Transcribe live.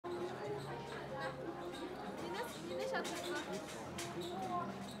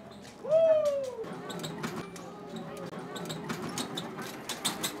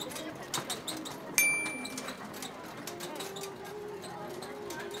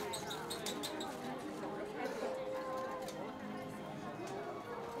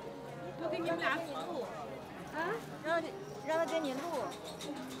给你们俩录。啊？让他给你录。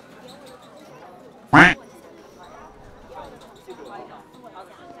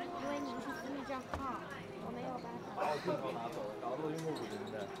因为您是私密账号，我没有办法。把我镜头拿走了，搞得我用过5年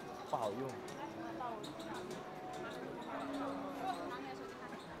的，不好用。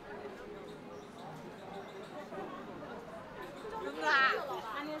真的啊？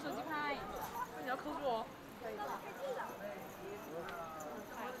拿你的手机拍。那你要扣住哦。可以的。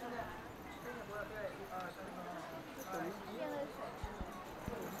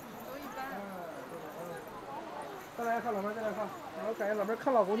再来看老妹儿，再来看，我感觉老妹儿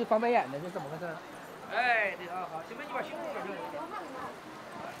看老公就翻白眼的，这怎么回事？哎，对啊，好，行吧，你把胸部这边。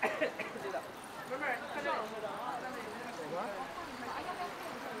对的，妹妹，看这个。走吧。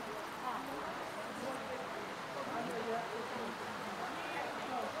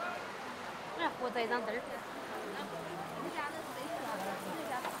哎，我这张灯儿。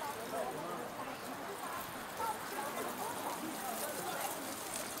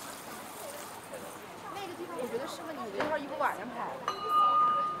那个地方我觉得适合你一会儿晚上拍。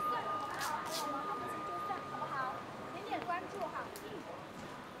好不好？点点关注哈。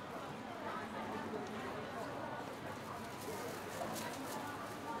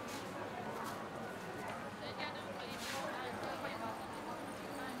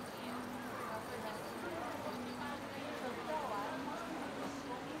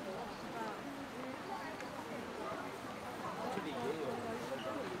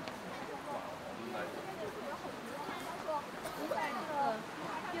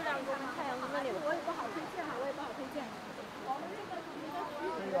我也不好推荐哈，我也不好推荐。我们这个一个区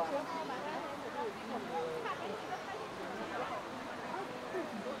域的时候，把它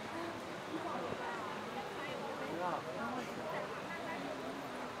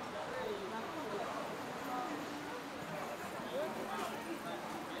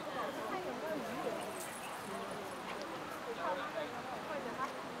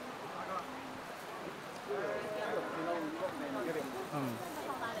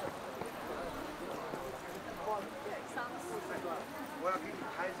我要给你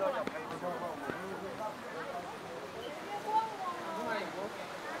拍照，要拍照。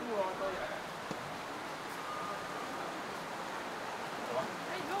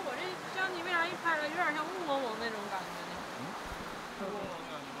哎，你说我这相机为啥一拍了有点像雾蒙蒙那种感觉呢？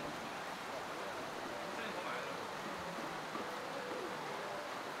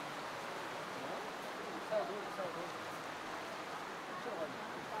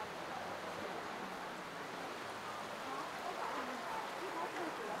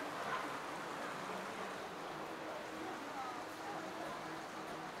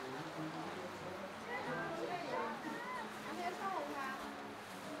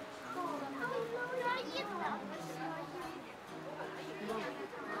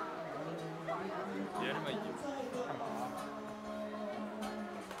别这么一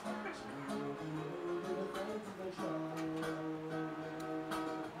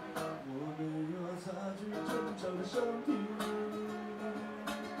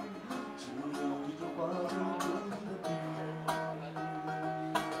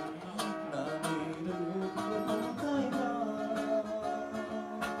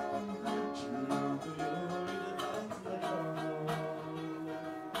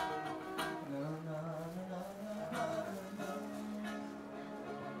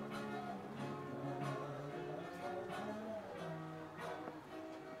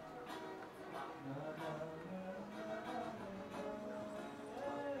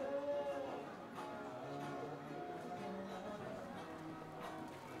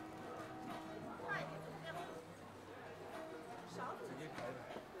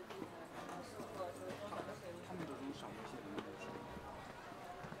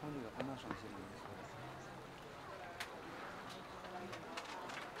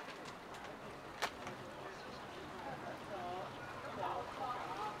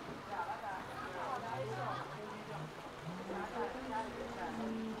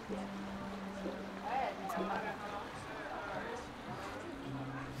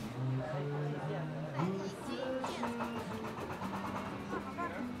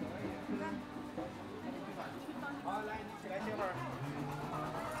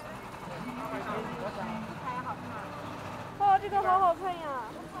哦，这个好好看呀！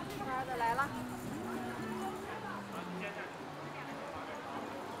妈的，来了。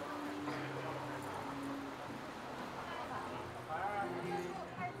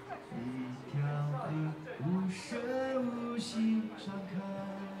一条河无声无息张开，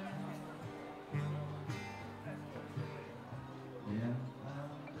两旁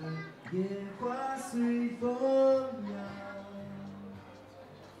的野花随风摇。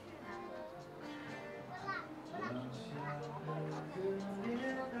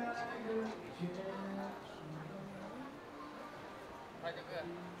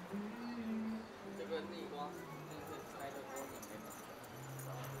这个逆光，这个开的光也没法。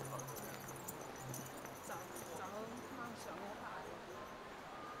早上小红花。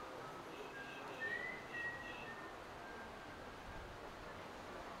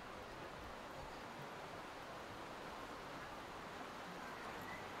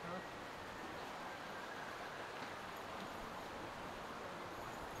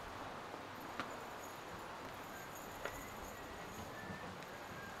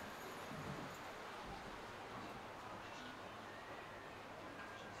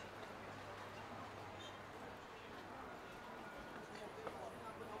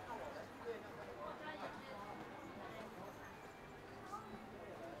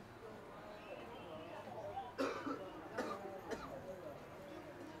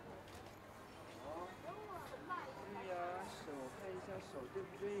手对不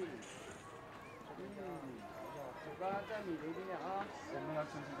对？嘴巴再抿一点啊。我们来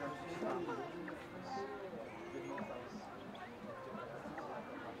试试看。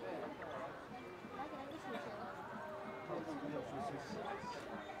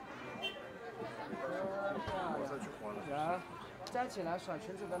然站起来甩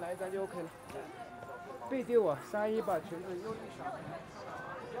裙子的来一站就 OK 了。背对我，31把裙子用力甩。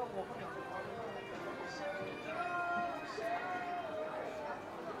要我不了。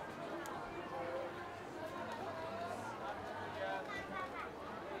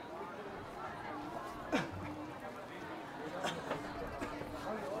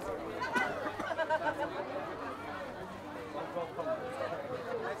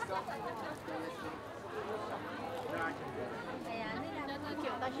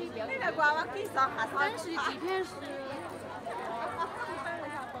那个瓜娃给上下但是这片是。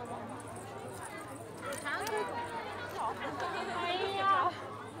哎呀！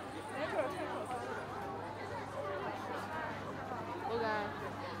我该。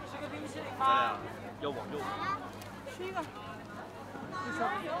吃个冰淇淋吧。咱俩要往右。吃一个。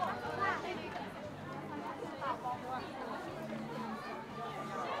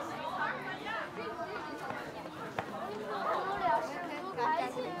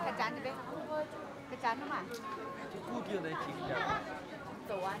快站着呗，快站着嘛。就固定的停一下。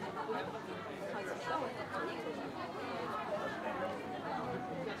走啊！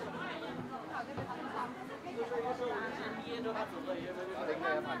捏着它走的也没有。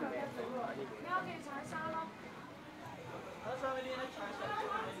你要给尝沙了。它上面连着全是。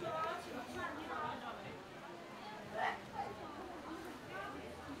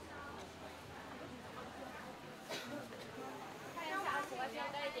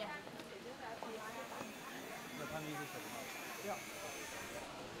那他们是什么？料。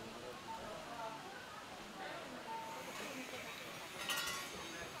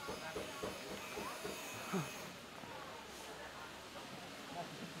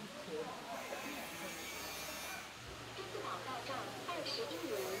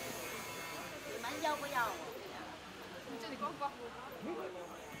你们要不要？这里逛逛。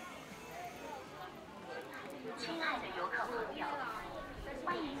亲爱的游客朋友，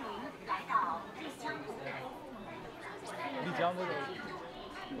欢迎您来到丽江古城。丽江这个。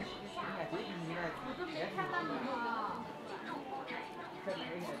我都没看到你呢。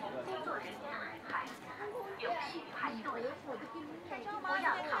工作人员安排，有序排队，不要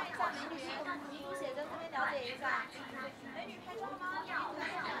逃脱休息的迷路写真这边了解一下。美女拍照吗？不要不要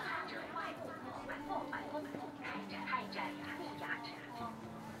擦着外部或反复开展护牙指。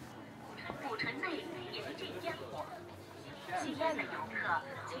古城内严禁烟火，吸烟的游客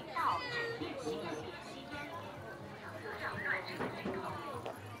请到指定吸烟点吸烟，让乱世的剧透。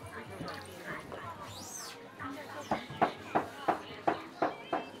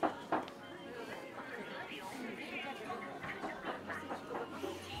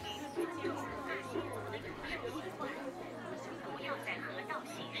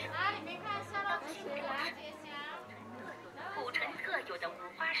古城特有的五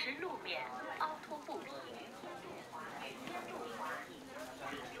花石路面凹凸不平，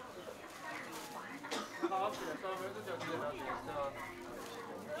好吃，上面这叫什么？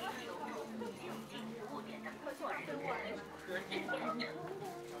进服务点的工作人员和志愿者，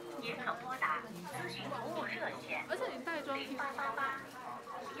也可拨打咨询服务热线而且你带妆0888。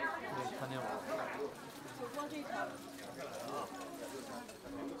看见我。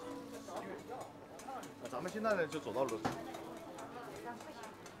咱们现在呢就走到了。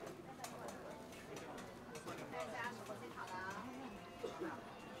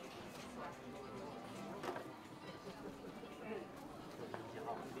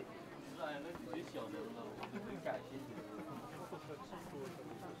小人了，我就更感谢你。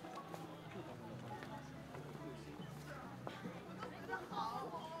好。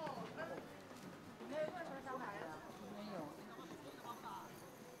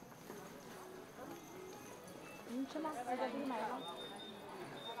吃吗？我再给你买一个。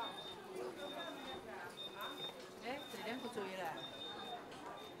哎，这点不对嘞。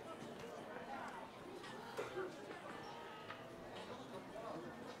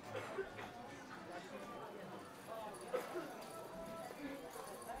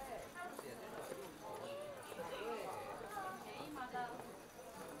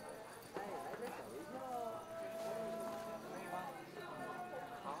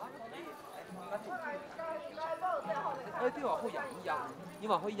哎，对，往后仰一仰，你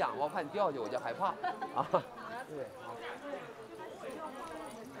往后仰，我怕你掉下去，我就害怕啊。对。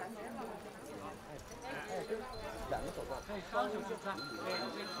两个手段。双手去穿，对，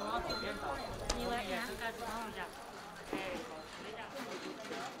从往左边倒，另外一边是在窗户下，哎，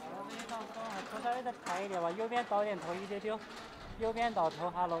头稍微再抬一点吧，右边倒点头一丢丢，右边倒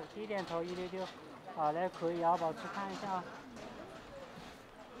头哈喽，低点头一丢丢，好嘞，可以啊，保持看一下啊。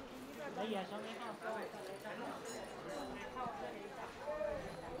来眼稍微放松。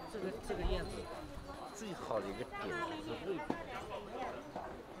这个燕子最好的一个点是位置。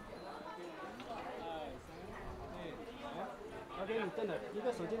OK， 你真的一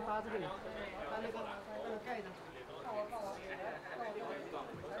个手巾搭这里，搭那个盖上。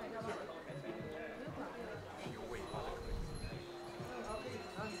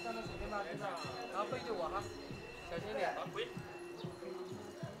然后你站到手巾搭这上，然后背对我哈，小心一点。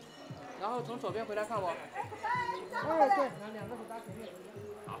然后从左边回来看我。哎，对，然后两个手搭前面。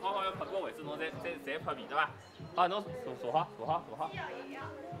啊，好好要拍个位置，侬再拍面对吧？好，侬坐好。好，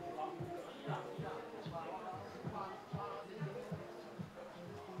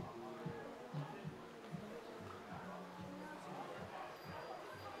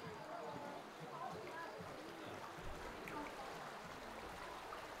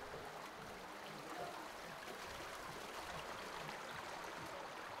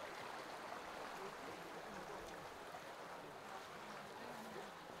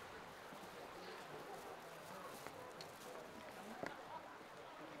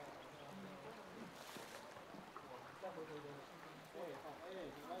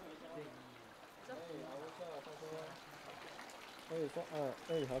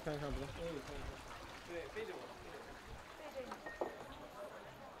看一看，不是，对，背着我。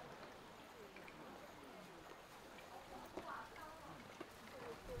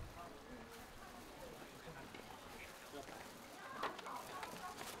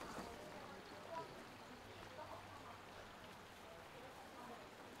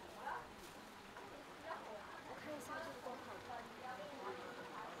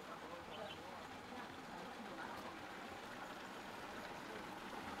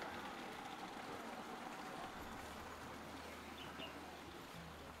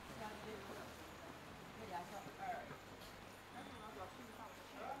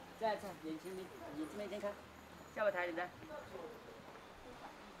再眼睛没睁开，下巴抬一点。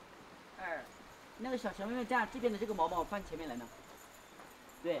二，那个小妹妹这样，这边的这个毛毛放前面来呢。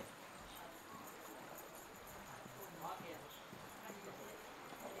对。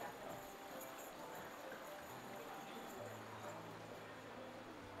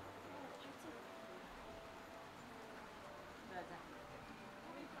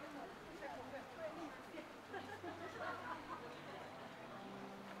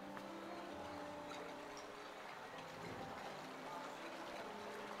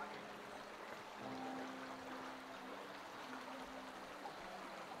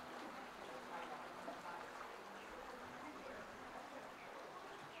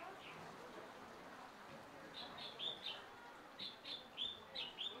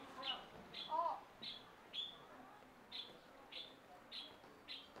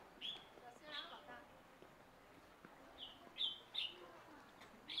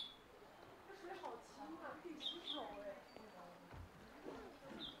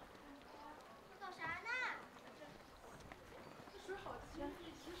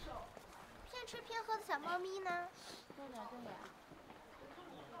偏吃偏喝的小猫咪呢？对的。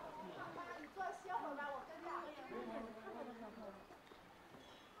你坐歇会儿吧，我跟着。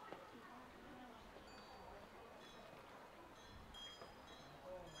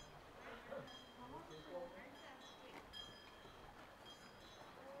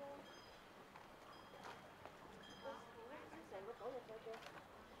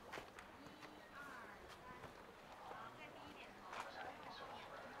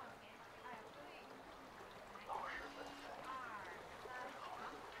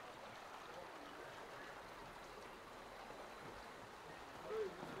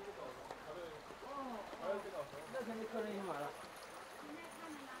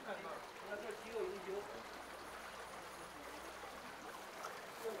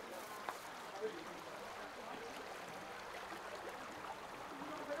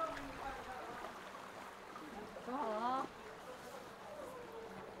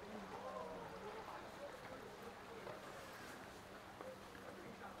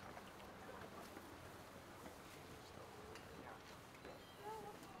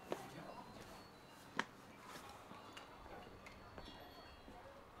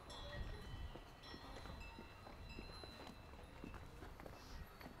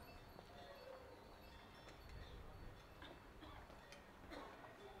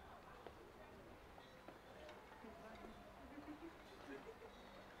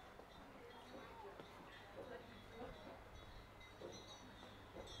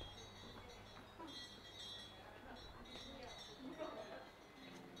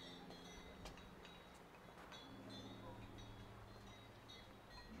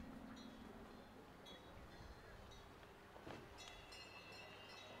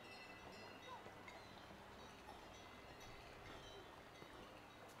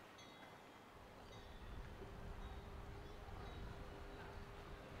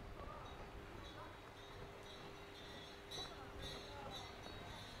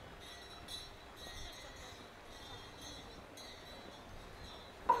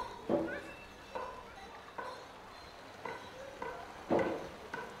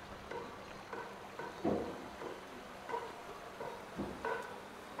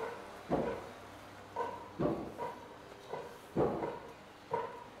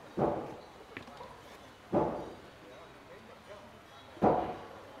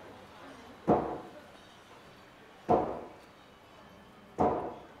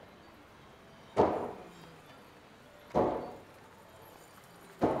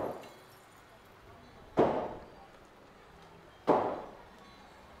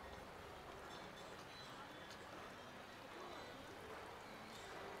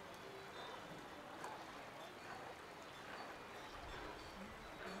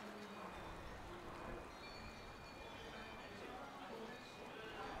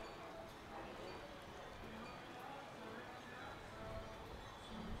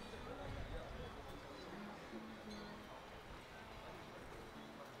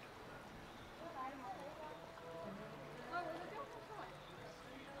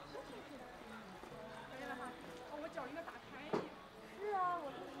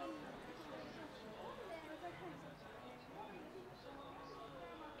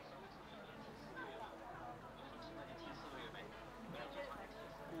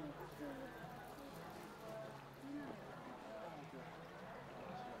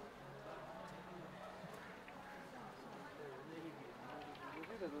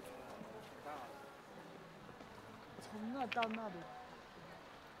路挺大的。从那到那里。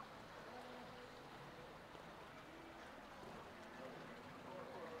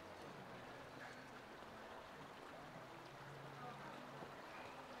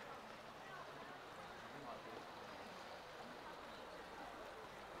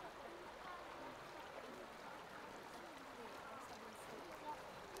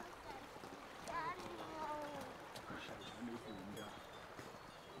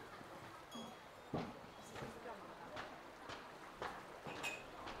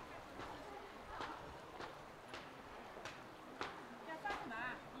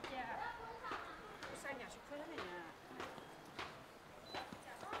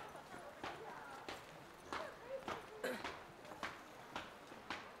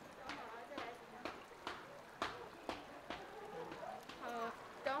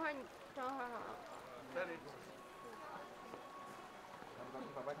等会儿好。这里。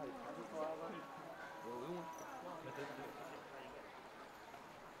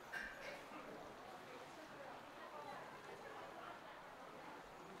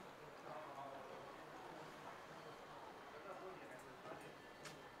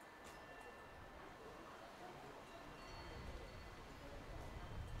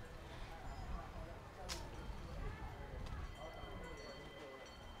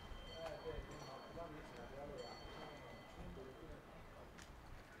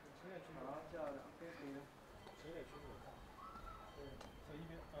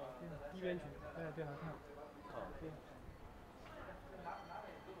一边去，对，好看。对。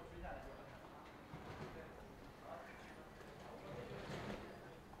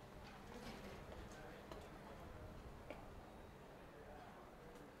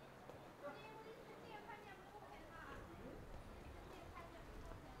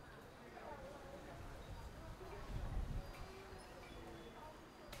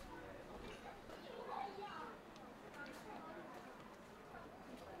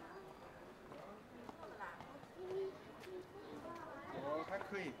还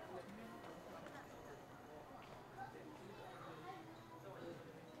可以。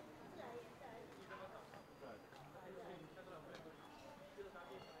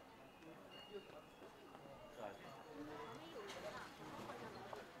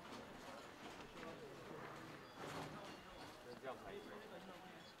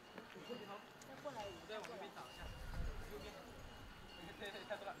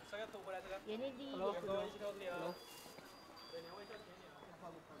原地第一。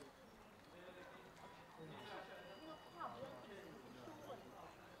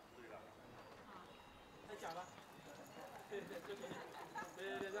太假了。对，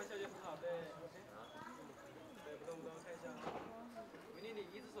让小姐很好，对。对，不动，看一下。维尼，你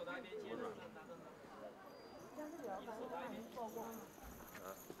一只手拿一点尖软的，拿着。一只手拿一点曝光吗？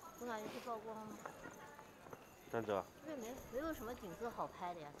从哪里去曝光吗？这样子啊？这边没有什么景色好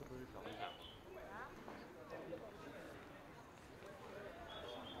拍的呀。这不是小红伞吗？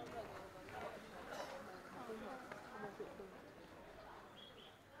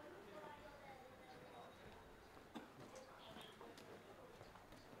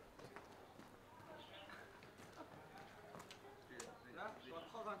来，给我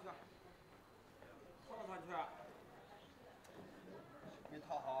套上去。套上去。没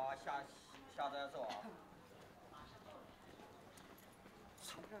套好啊，下载走啊。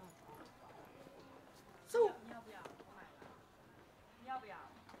走。你要不要？我买了。你要不要？4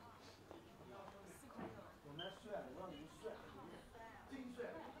块肉。我们帅，我让你们帅，真帅。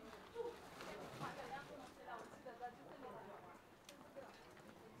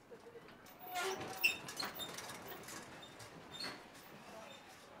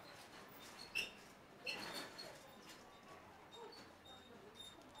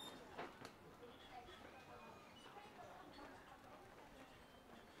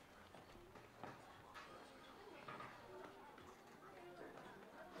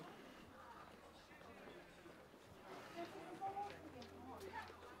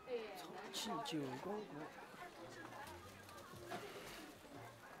重庆9公国。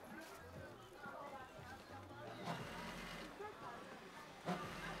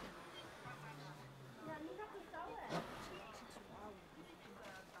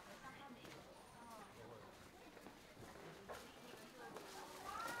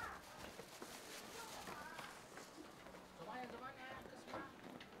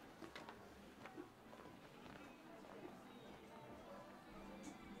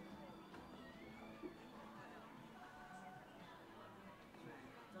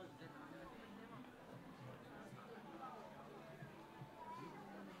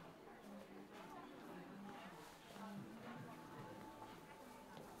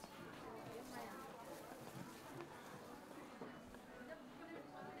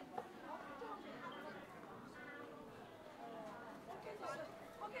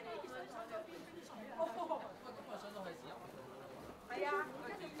哎呀，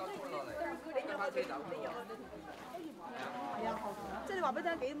这里话俾你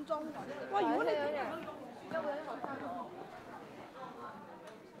幾點鐘？哇！如果你要不然往上走。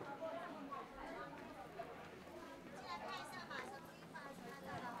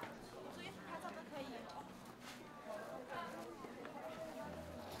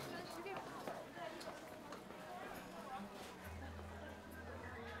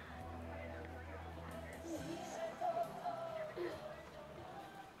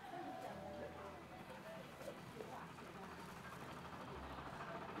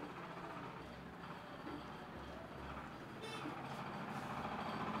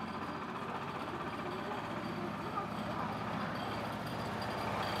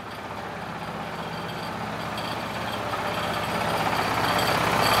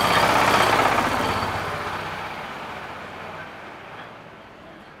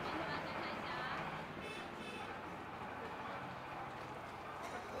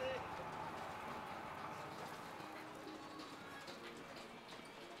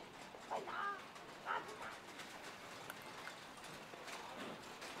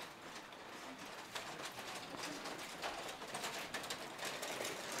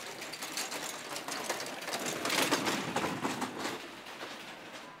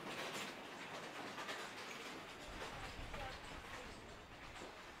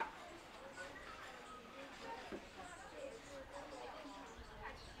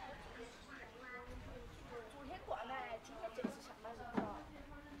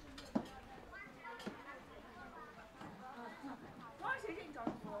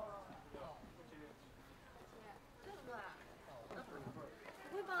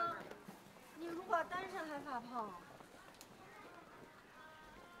单身还发胖。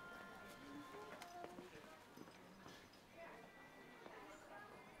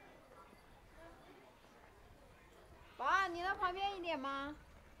爸，你能旁边一点吗？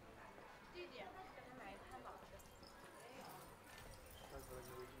这点，买汉堡吃。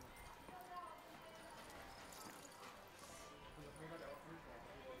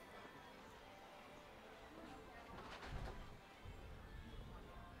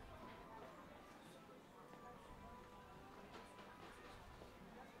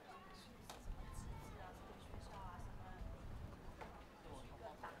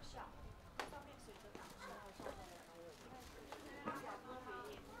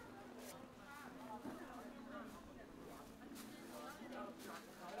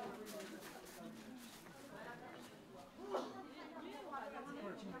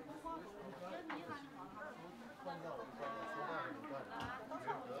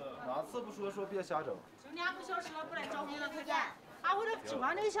哪次不说别瞎整。就2个小时了，不来找你了，快点！啊，我这今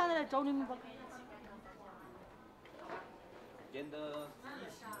晚那个想来找你们不？变得一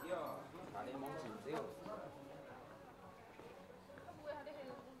起点，差点往进走。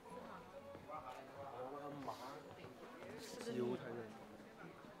犹太人。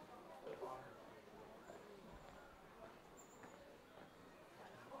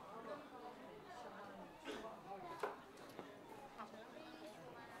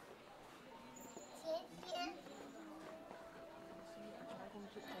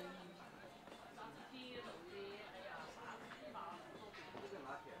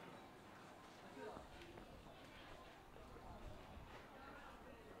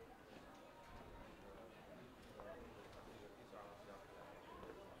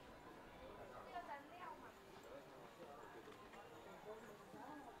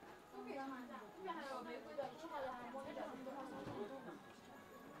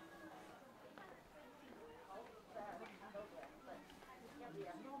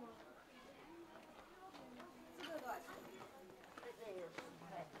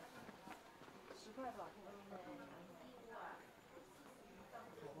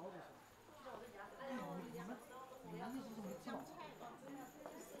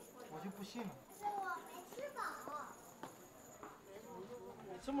我就不信了。是我没吃饱。你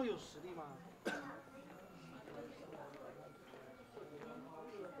这么有实力吗？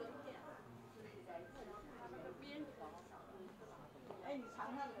哎，你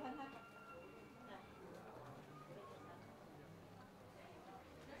尝尝，看看。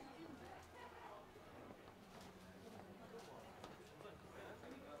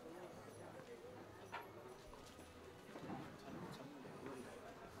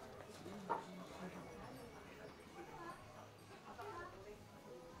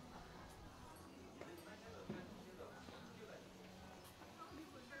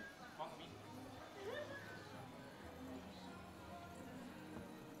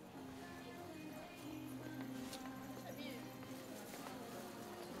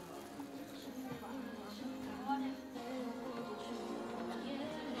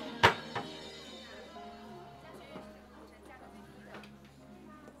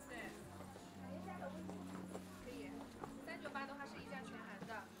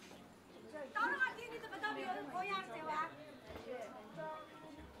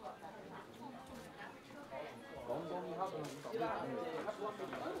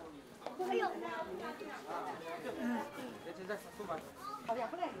来，现在送吧。好的，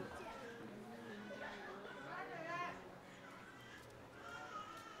不来。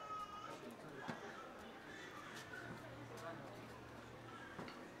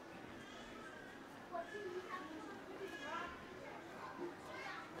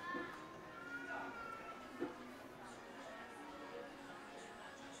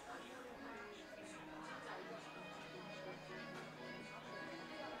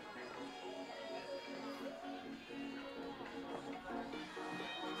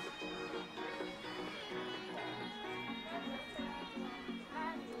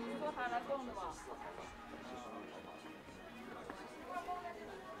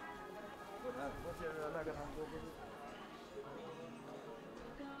我觉得那个韩国不是。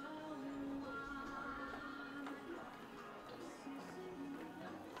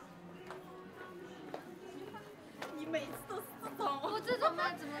你每次都是这种，我这种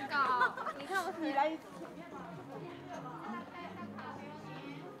嘛怎么搞？你看我你来一次。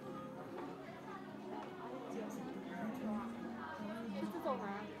是这种吗？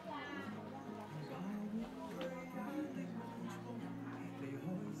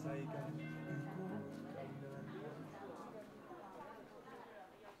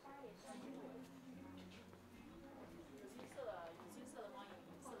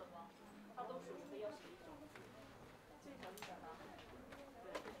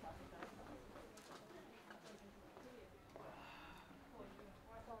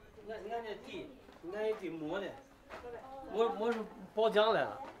你看这地，你看这地磨的，磨出包浆来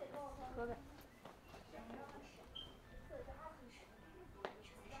了。喝呗。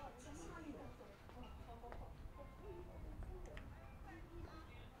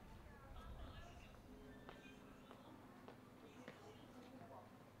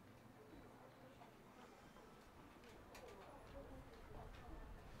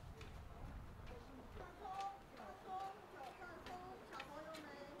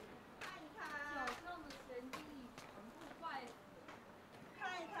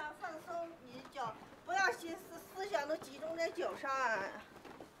思想都集中在脚上。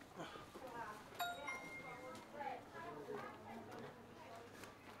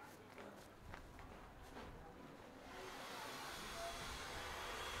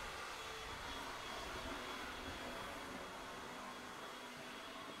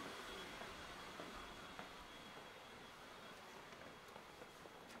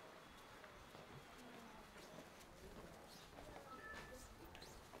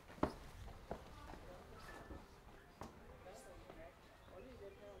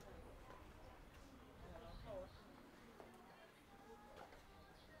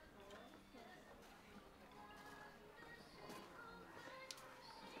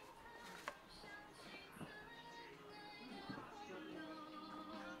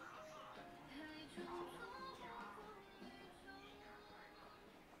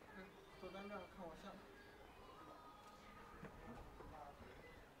看我像。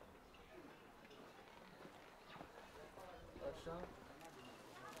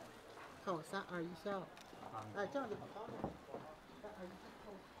看我3、2、1笑。哎，这样就好。3、2、1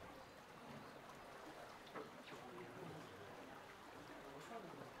笑。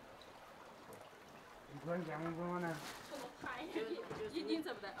你突然讲我呢？一定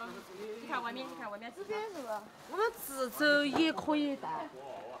走不得，你看外面，你看外面。这边是吧？我们自走也可以带。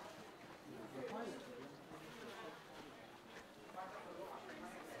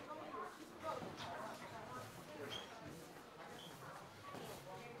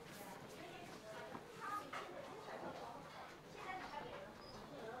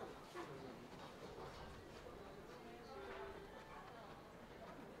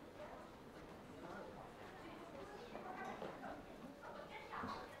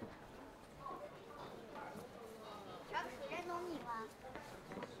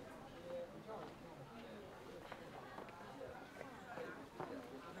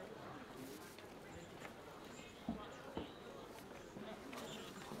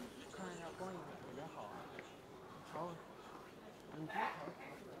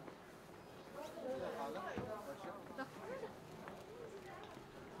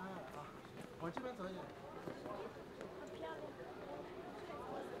往这边走一点。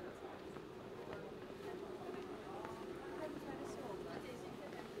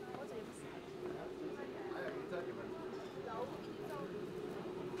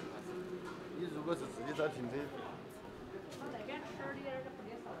你如果是自己找停车。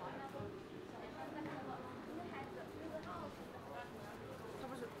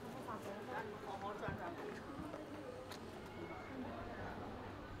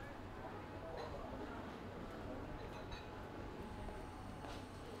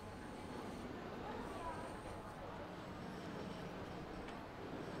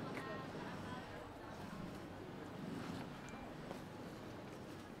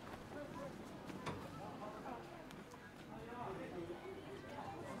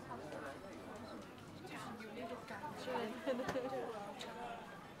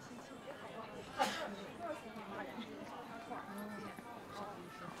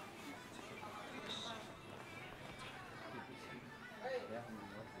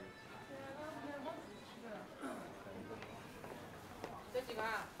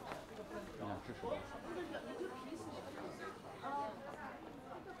是什么？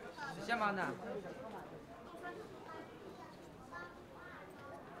是什么呢？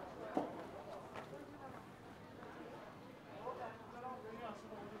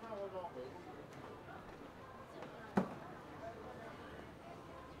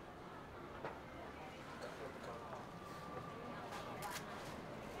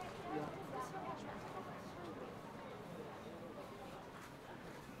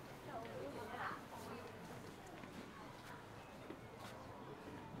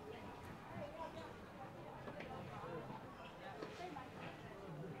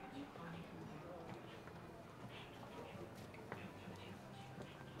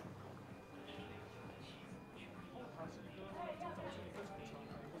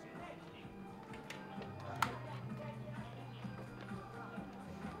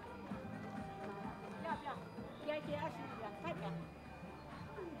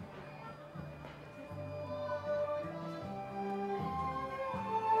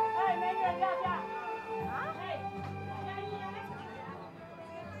哎，美女，要不要？啊？哎，哎，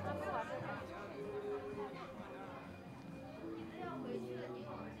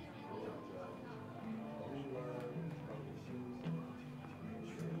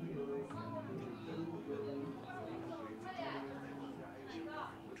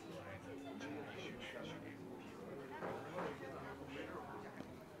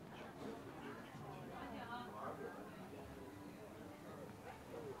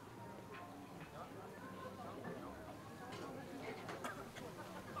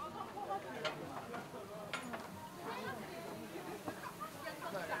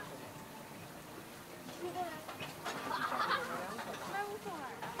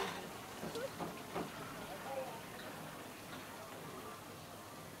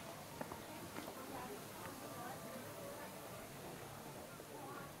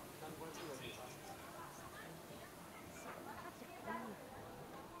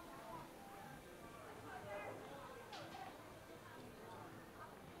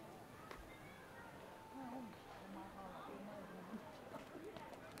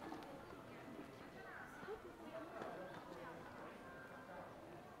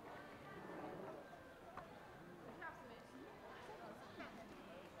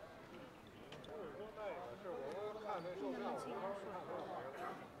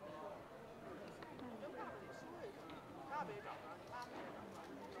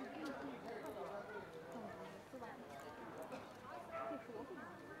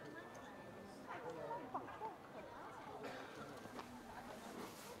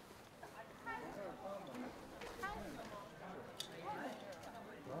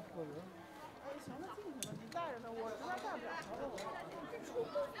行了，进去了，你带着他，我实在带不了他了。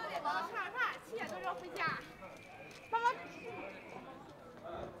6点到吃晚饭，7点多就要回家。妈妈。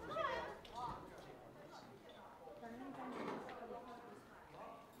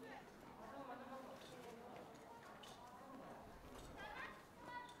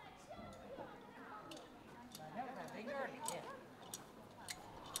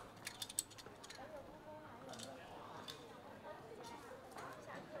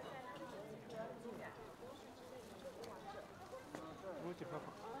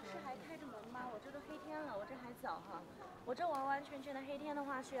是还开着门吗？我这都黑天了，我这还早哈。我这完完全全的黑天的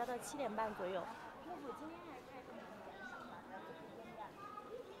话是要到7点半左右。幕府今天还开着门。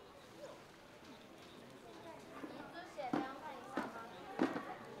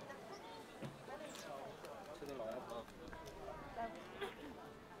这个老鸭汤。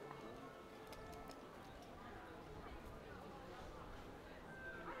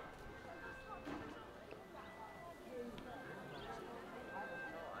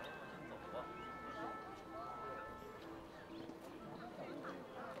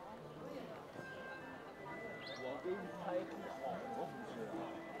我给你拍好多不是啊，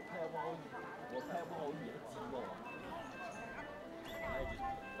拍不好你，我拍不好你的肌肉啊。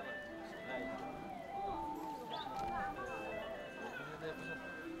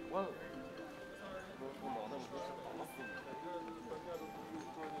我脑袋不是打死你。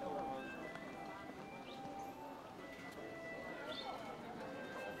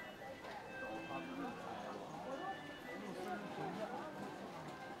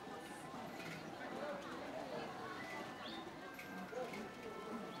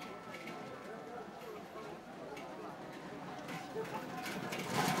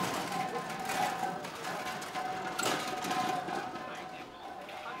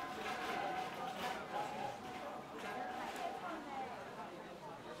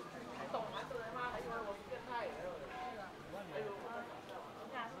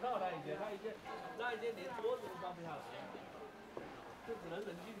那已经连桌子都放不下来了。这只能人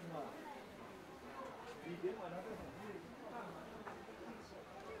进去嘛。你别管它这场地。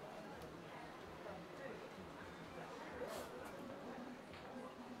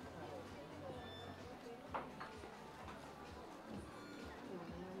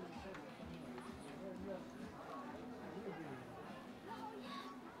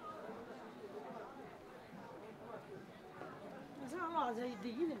 这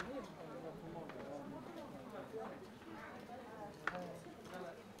离人没有。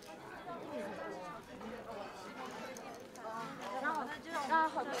然后啊，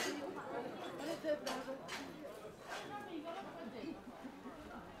好的。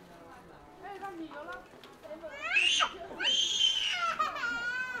哎，让米油了。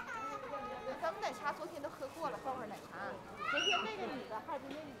咱们奶茶昨天都喝过了，泡泡奶茶。昨天那个女的，哈尔滨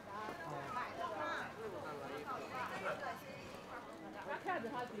那女的买的嘛。看着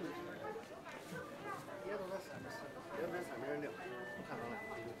他顶。别都在山边，别在山边聊，看到了。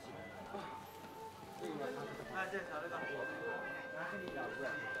哎，这小这个，拿给你讲过。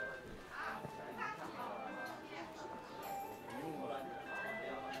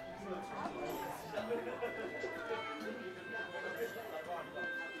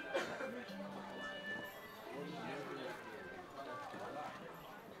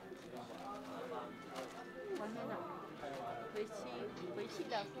 回去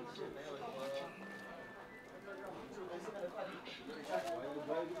的护士。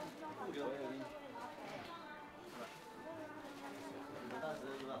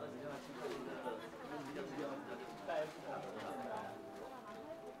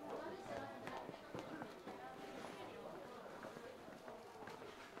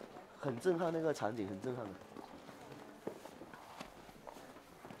很震撼，那个场景很震撼的。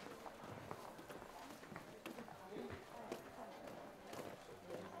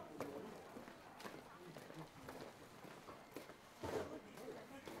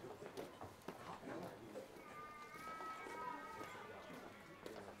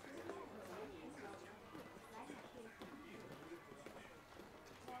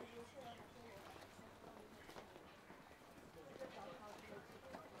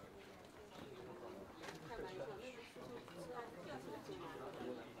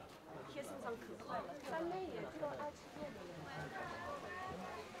 贴身上可快了，山内也就爱吃这个。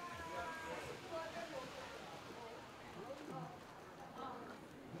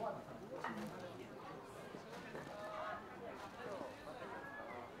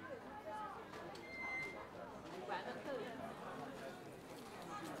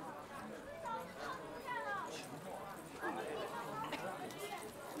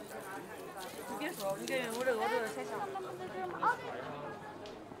你别说，你给我这个才上。啊。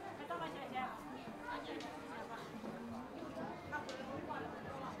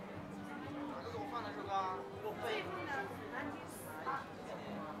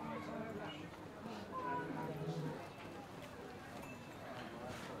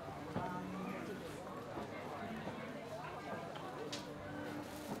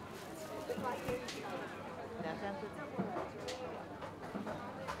 两三次。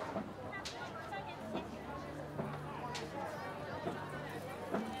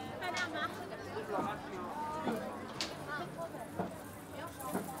卖大吗？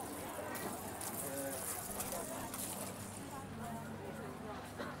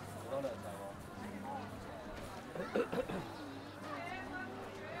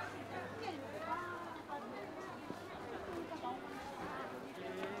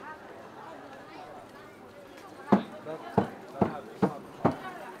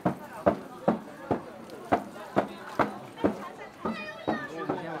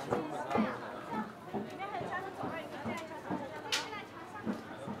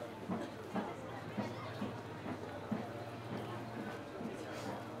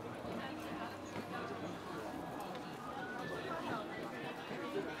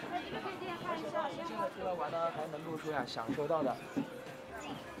这个玩的还能露出呀，享受到的。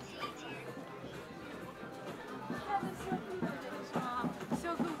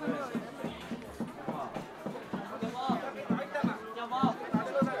小狗朋友。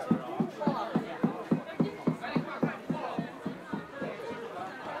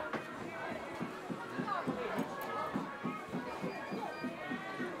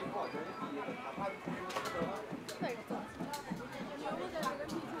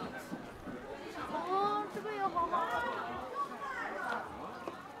哦，这个也好好。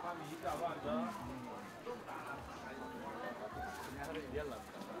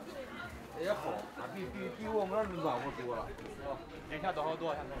也好，比我们那儿暖和多了。哦，零下多少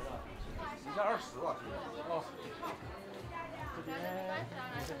度？现在是？零下20吧，现在。哦。这边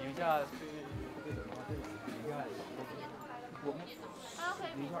也是零下最冷的话，最冷零下。我们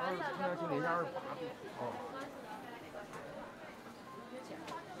零下2，现在就零下28度。哦。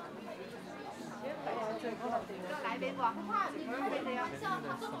来杯不？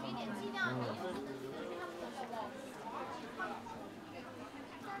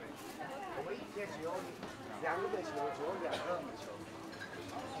我们一天只有2个月球，只有2个羽球。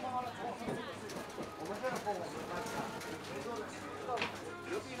我们这个风我们看看，谁说的？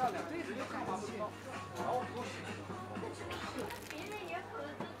刘地上2辈子就看花不到，然后不行。别人也可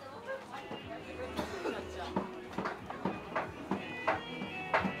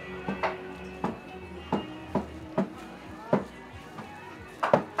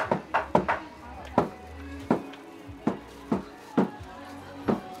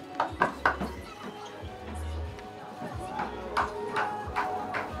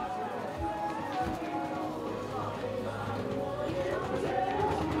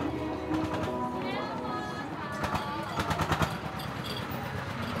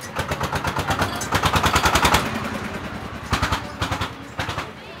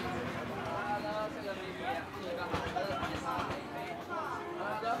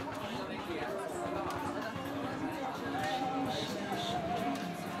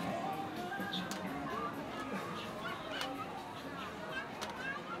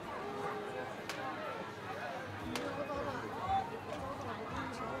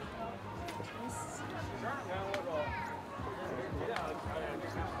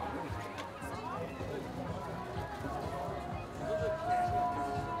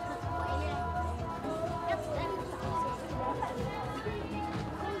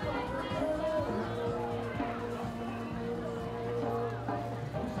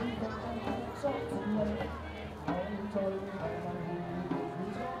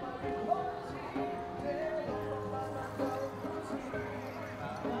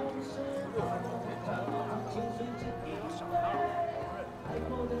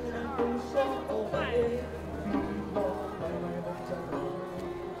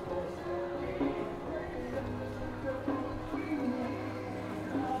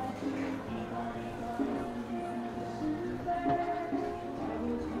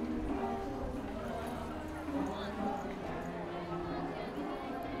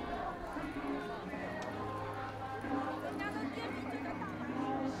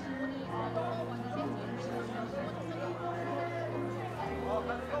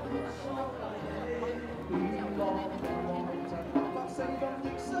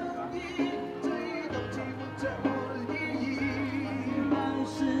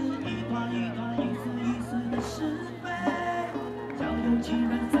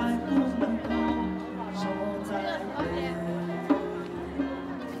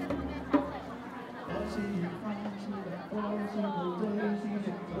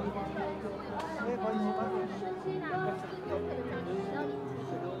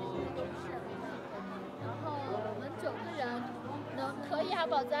能可以啊，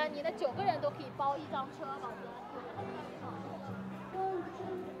宝子，你的9个人都可以包1张车，宝子。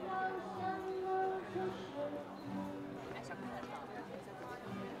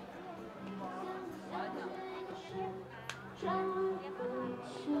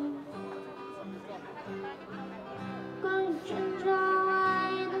关于寻找爱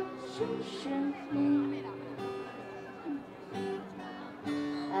的是生命，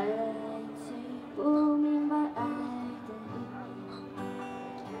爱情不明白爱的意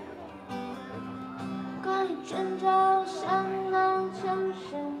义，关于寻找想能成生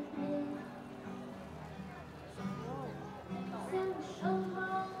命，像生活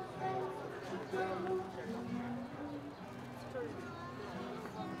在这路。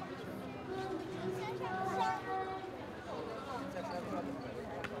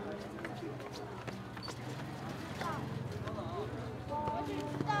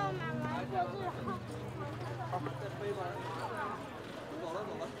到妈妈说是好。再背吧。走了，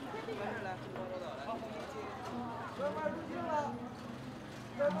跟着来，好，慢慢入境了，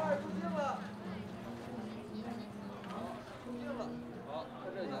慢慢入境了。好，入境了。好，看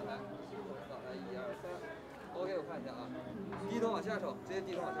这一下来，来1、2、3。OK， 我看一下啊，低头往下手，直接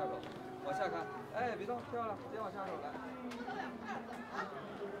低头往下手，往下看。哎，别动，漂亮，直接往下手来。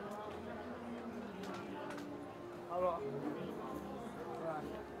好不？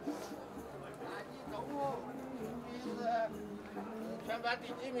你总共你是全班第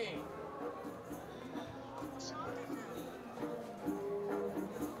几名？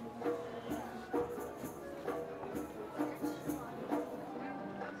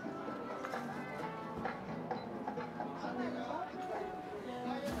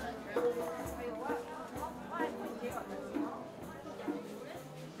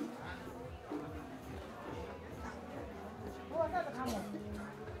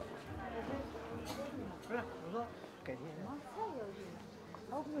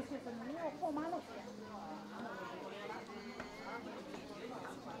什么？因为我后妈那边。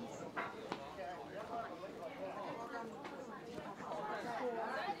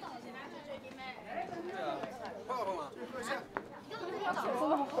泡泡吗？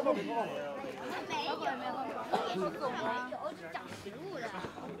讲食物的。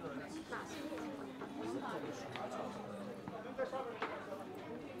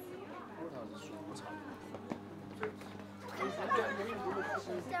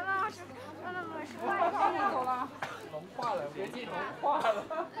小猫是，是外头了。融化了，别进融化了。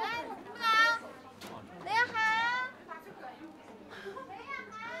来，不能，林涵。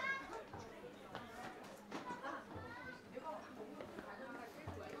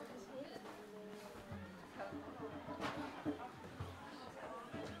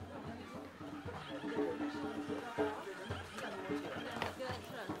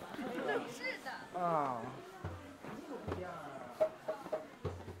是的。啊。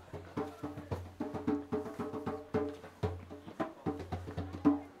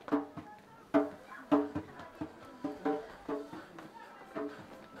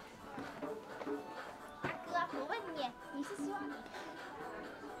我问你，你是希望你？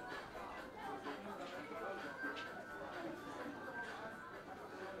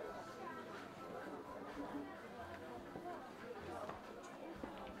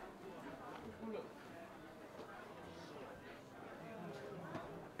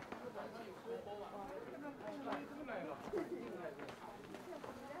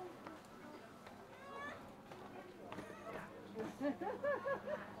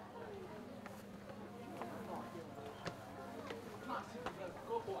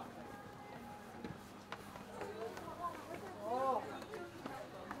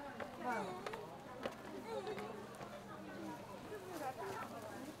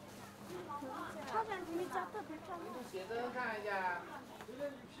写真看一下。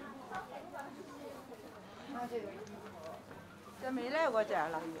这没来过这儿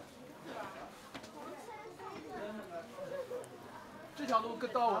了。这条路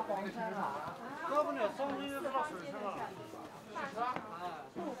跟到我那个停车场。要不你上去就到水去了。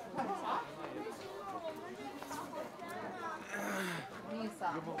意思啊？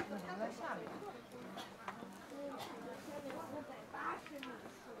你在下面。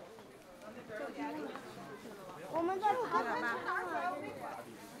我们在爬山上。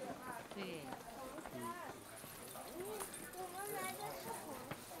对。我们来的是红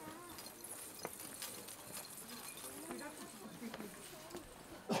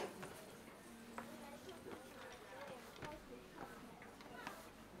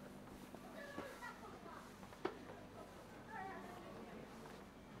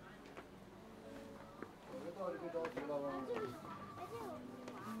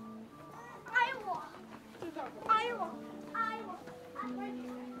哎我，哎我，哎我，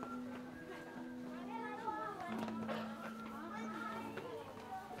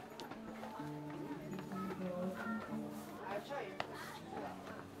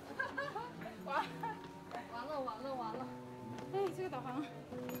完了！哎，这个导航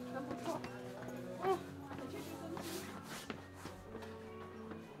真不错。哎，我确实真是。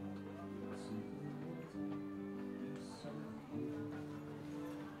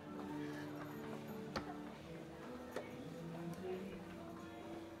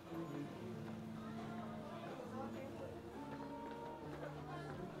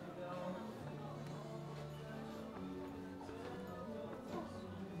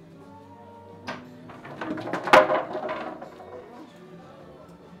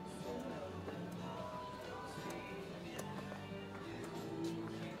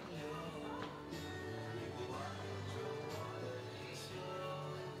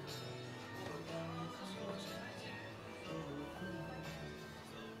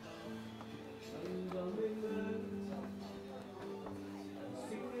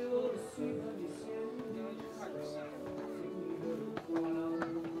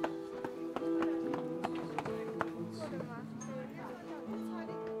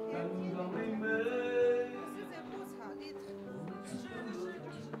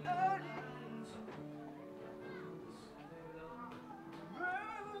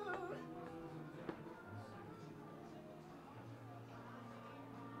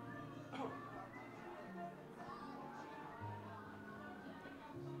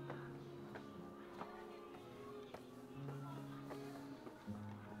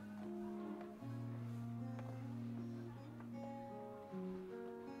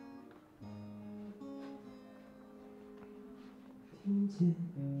听见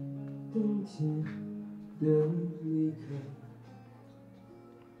冬天的离开，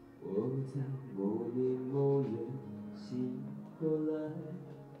我在某年某月醒过来，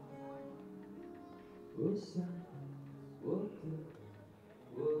我想我的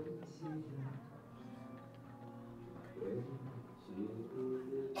我的期待，为结果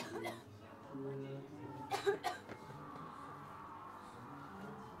的自然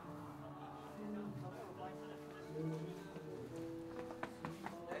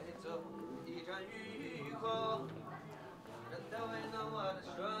带走一盏渔火，让它温暖我的双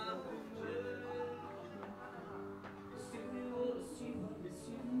肩。赐予我喜欢的心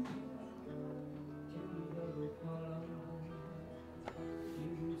情，甜蜜的落花浪漫，停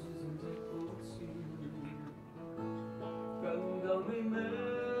住只剩在过去，感到美美。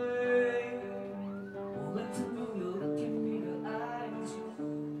我们曾拥有的甜蜜的爱情，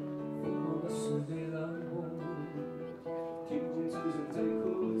疯狂的是被冷漠，天空只剩在哭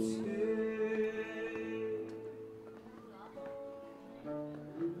泣。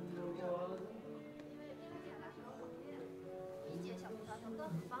一届小葡萄藤都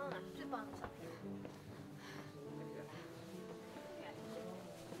很棒啊，最棒的小片。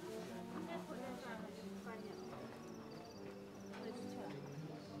这图片上关键了，我也去了。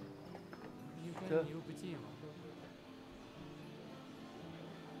这你又不近了。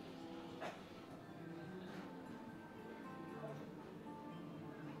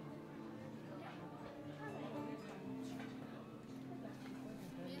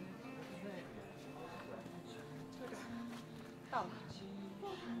到了。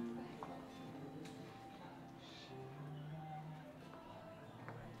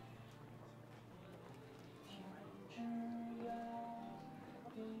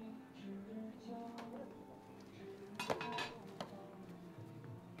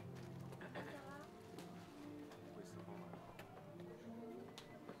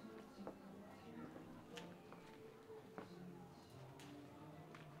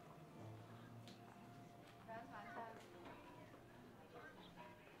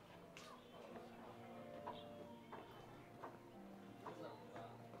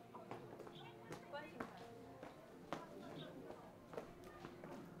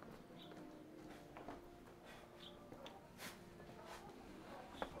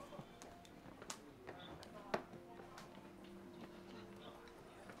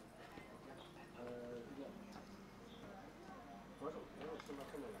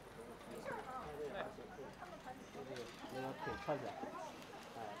那个腿侧着。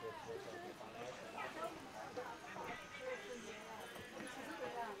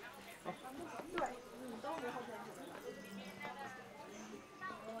对，都没后天。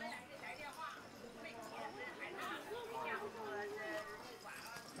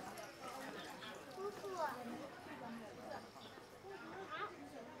叔叔，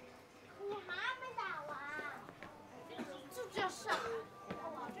你还没打完？就这上。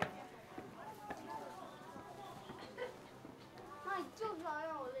妈，你就是要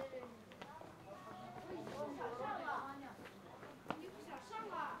让我累累你。我想上了，你不想上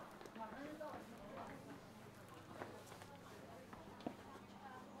了？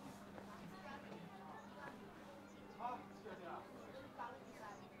好，谢谢啊。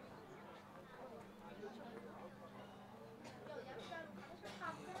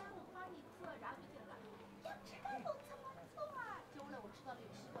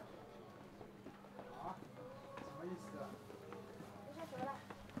啊？什么意思啊？不上学了。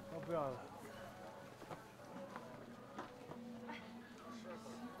我不要了。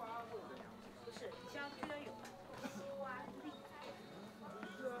不是，香居然有。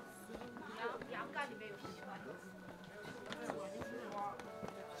羊肝里面有西瓜。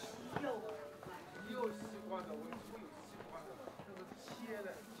有西瓜的，我有西瓜的，那个切的。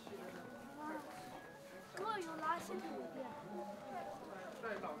这有哪些图片？带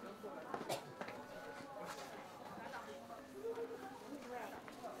老人过来。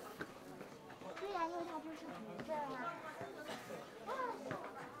对呀，因为它这是橘色啊。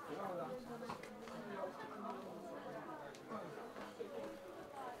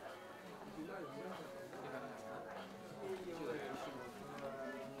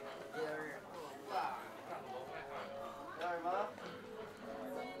叫什么？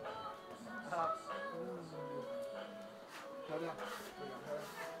漂亮。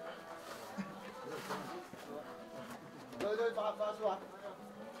对，发出来。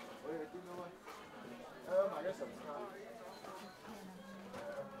我有个叮咚问，买个手机啊。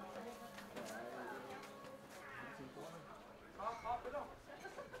好，别动。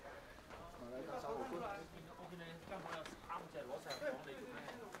来看小火棍。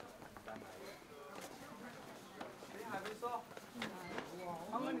谁还没说？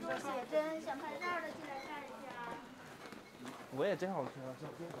民族写真，想拍照的进来看一下。我也正好看照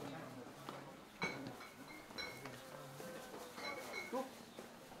片。走，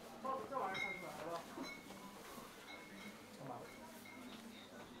报纸这玩意儿看出来好不好？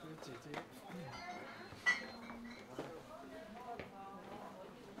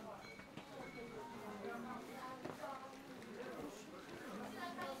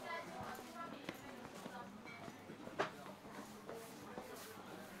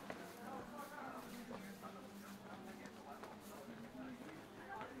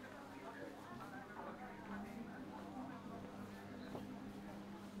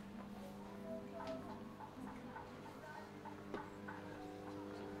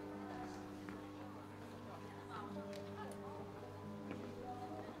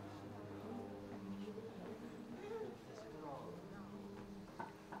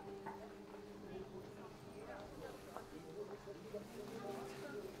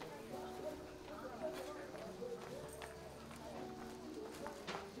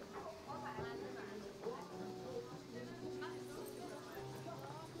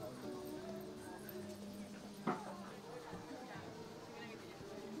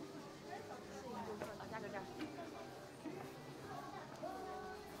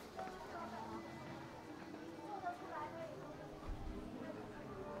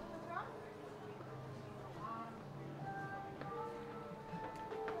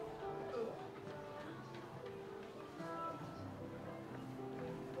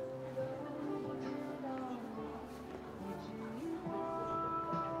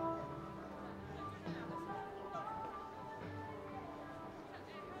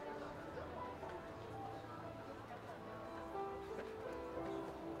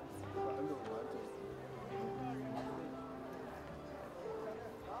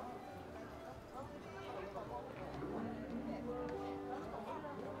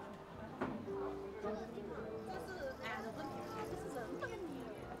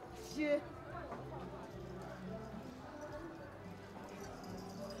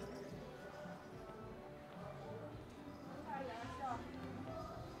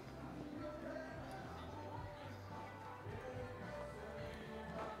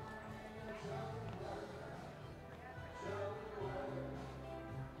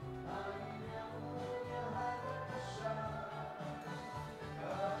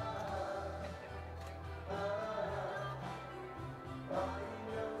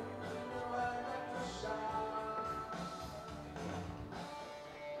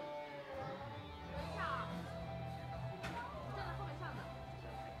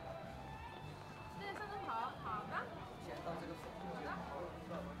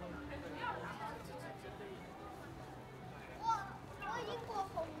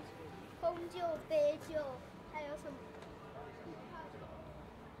白酒，还有什么？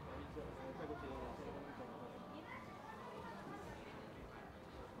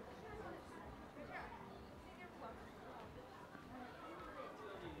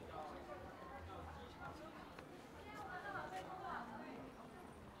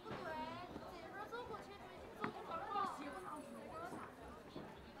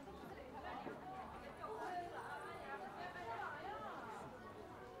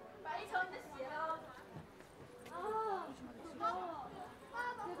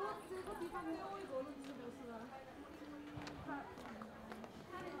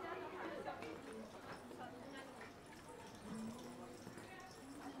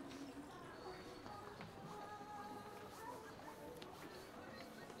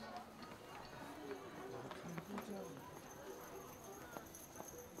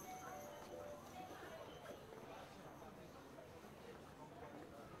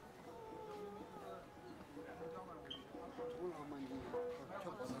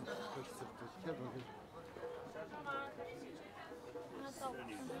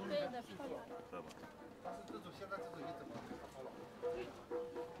对的，漂亮。但是这种现在这种一怎么好了？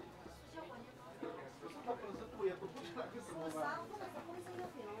它本身读也读不出来个什么嘛。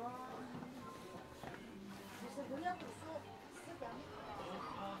就是不要读书，是这样。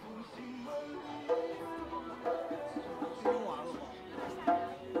用完了吗？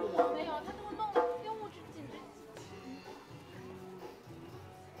没有，他这么弄，用物质简直。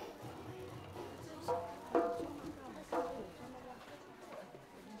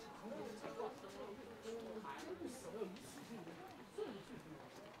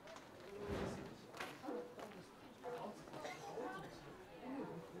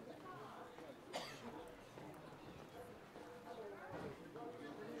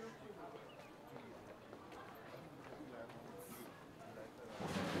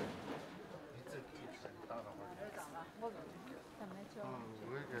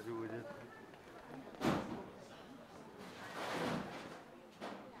我也感觉我这。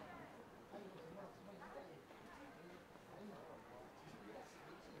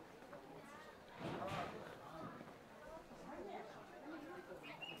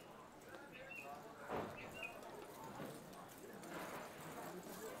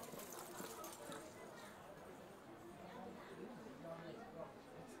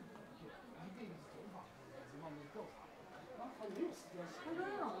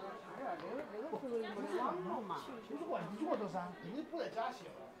路嘛。图书馆你坐着噻，你不在家写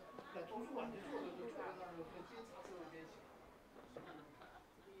了，在图书馆你坐着就坐在那儿，边查资料边写。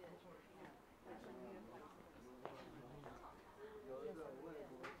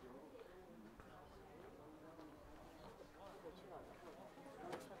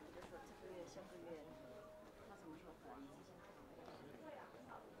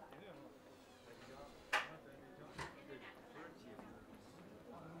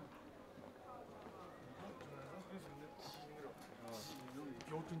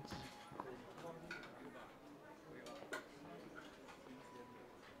标准机。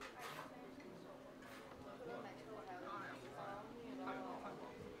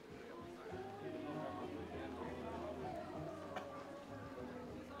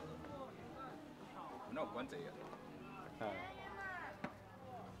那管这个。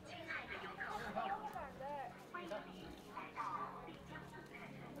亲爱的游客朋友，欢迎你来到丽江古城。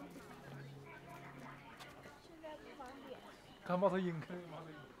现在不方便。看猫头鹰，看猫头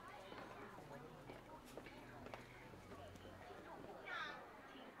鹰。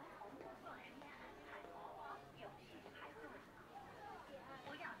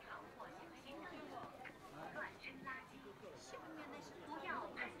不要闯祸小心翼翼，乱扔垃圾，不要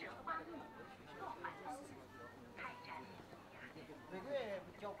攀着花木，破坏风景，开展每个月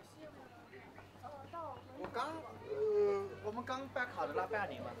交不起。我们刚办卡的那半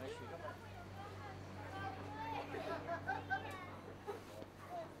年嘛，没学。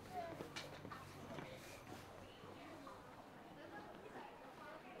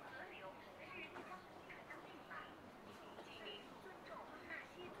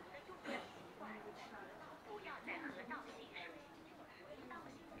不要在河道戏水，当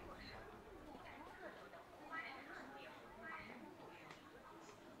心脱手。特有的花式河流，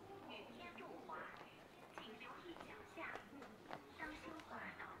雨天路滑，请留意脚下，当心滑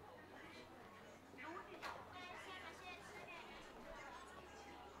倒。如遇到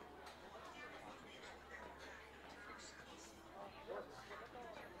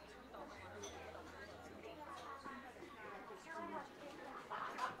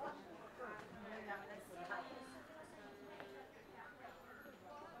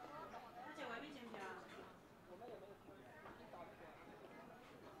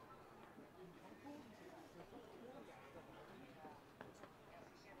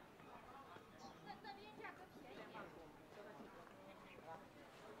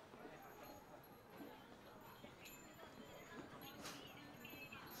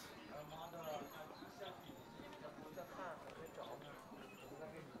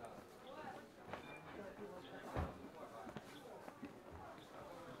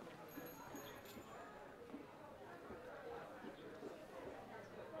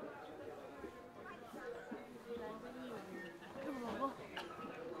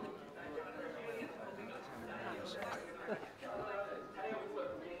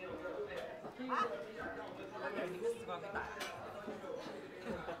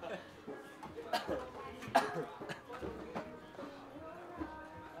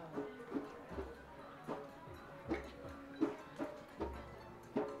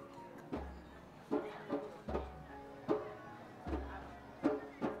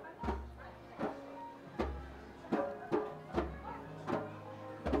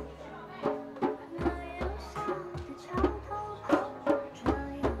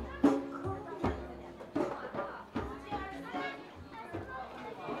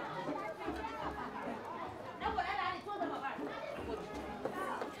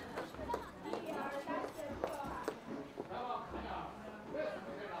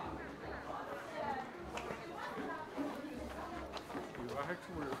还住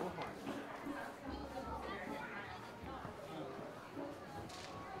着多好呀！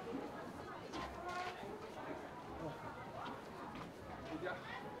回家。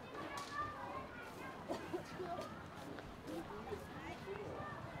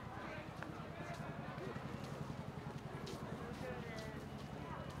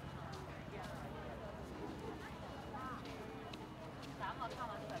然后看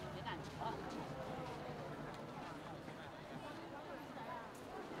完这个就没感觉了。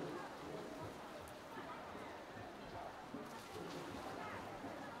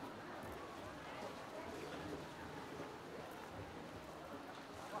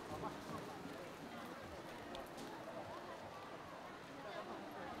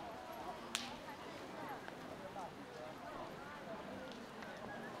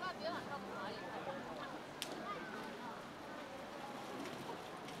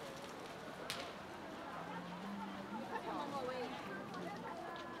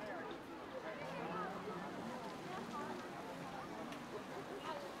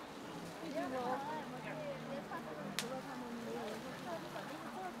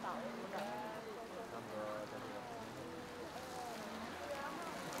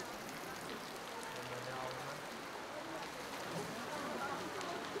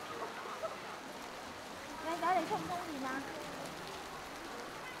成公里吗？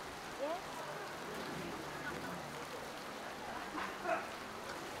耶。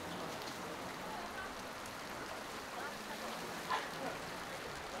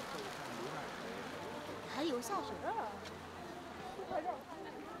还有下雪了。哎呀，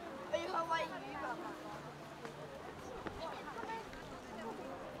我鱼吧。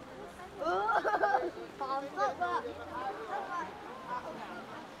好热吧？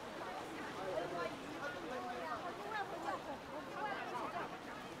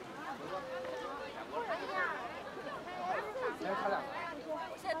来，他俩。我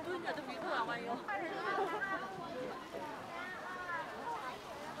现在蹲着都没空往外游。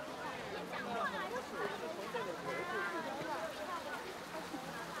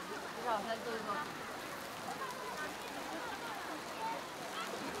让他坐一坐。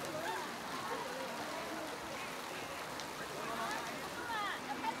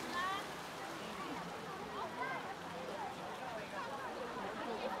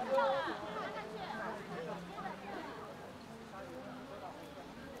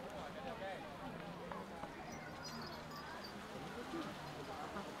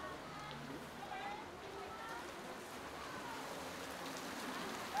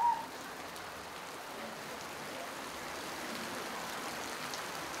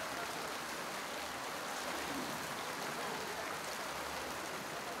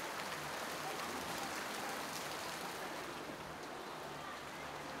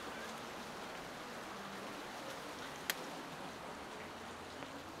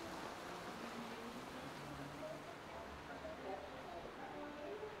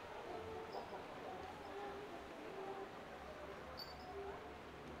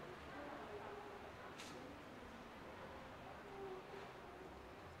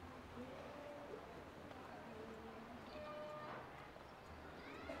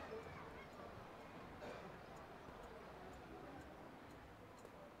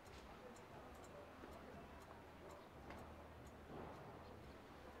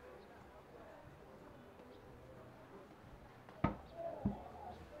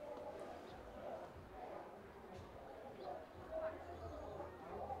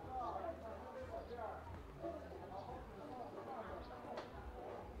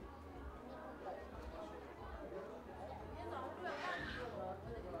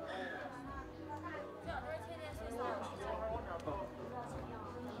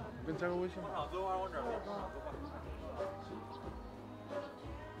给你加个微信。往上走啊，往这儿走。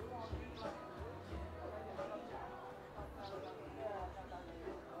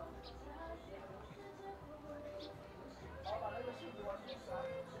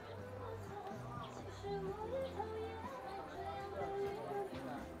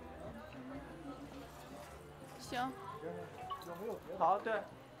行。好，对。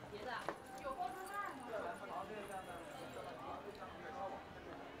别的。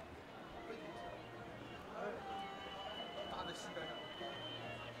搭在膝盖上。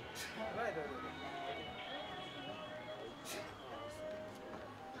对对对对。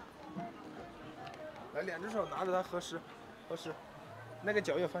来，两只手拿着它合十，合十，那个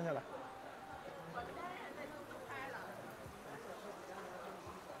脚也放下来。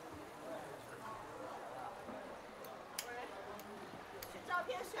照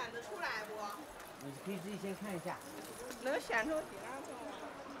片选得出来不？你可以自己先看一下。能选出几张照？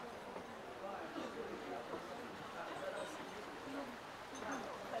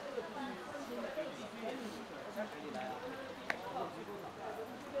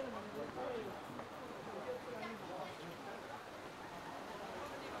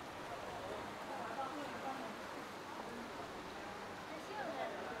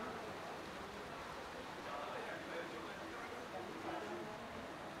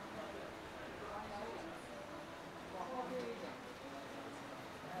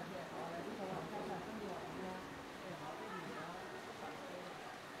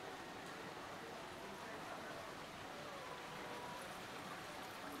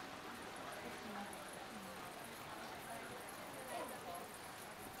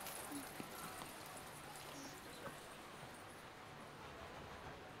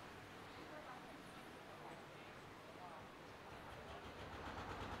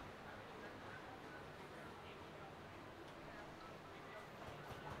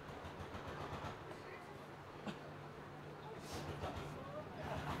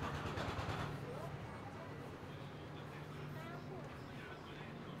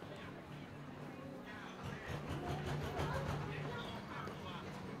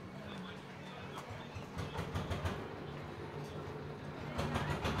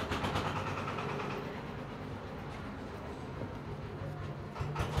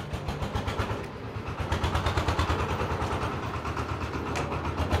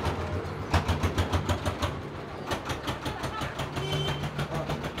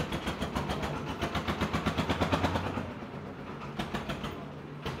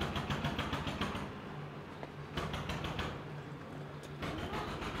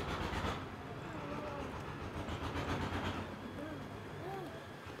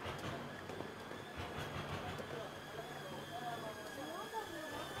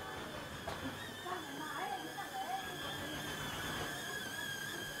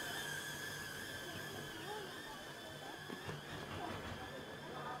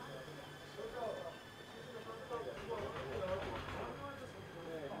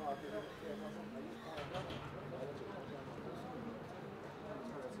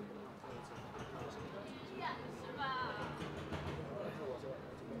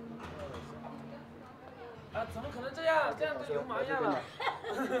怎么可能这样？这样跟流氓一样了。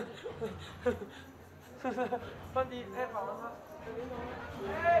放低，哎，好了吗？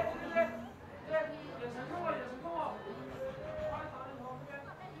哎，对，眼神空了，眼神空了。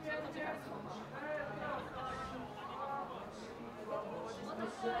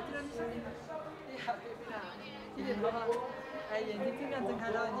低点头哈，哎，眼睛尽量睁开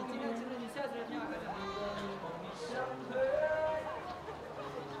了，你尽量记住你下去的挺好看的。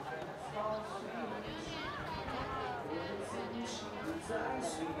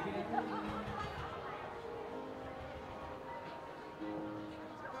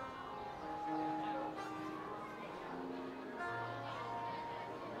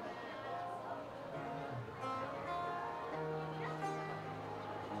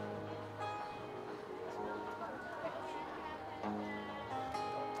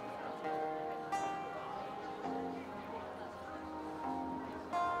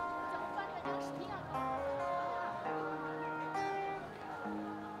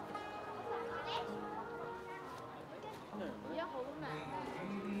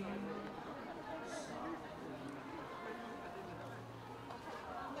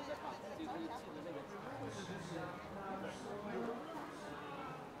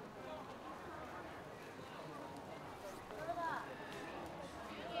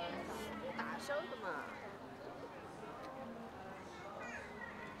打手的嘛。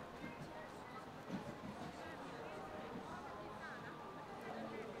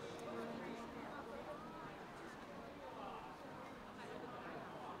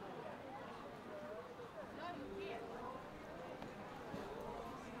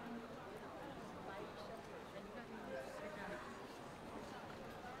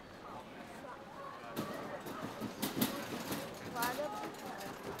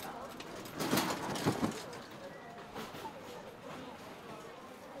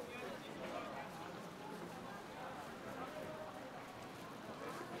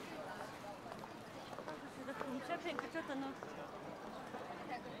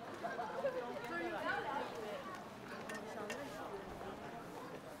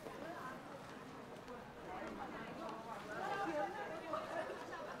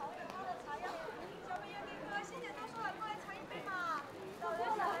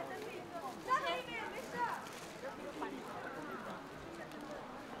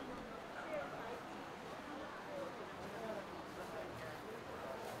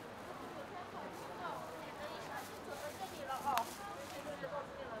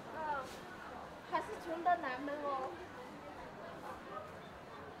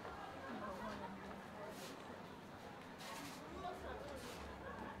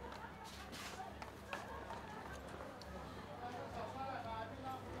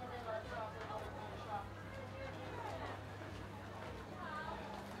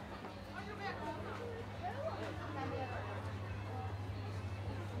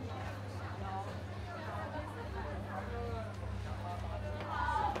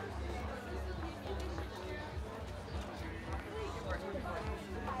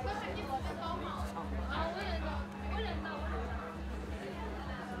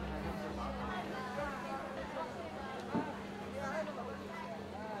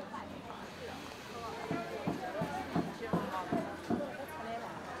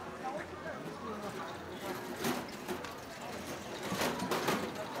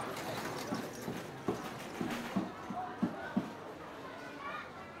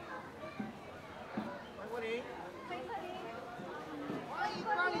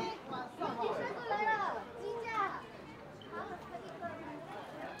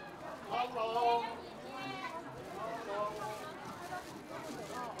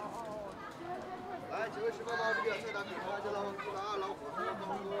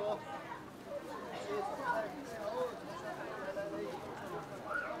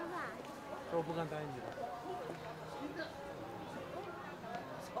我不敢带你的。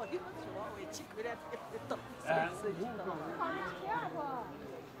哎，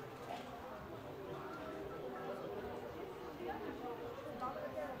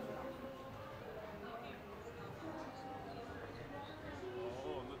哦，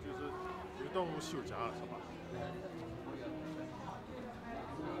那就是流动秀家了，是吧？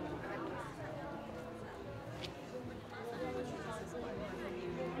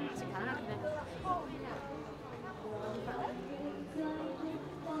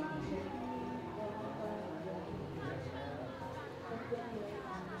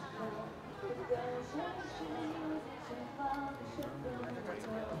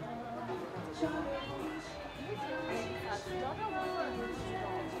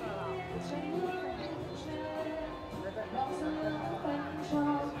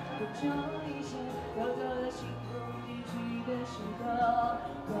我这一切都走到心中离去的时候，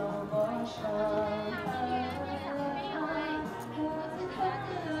多么伤害。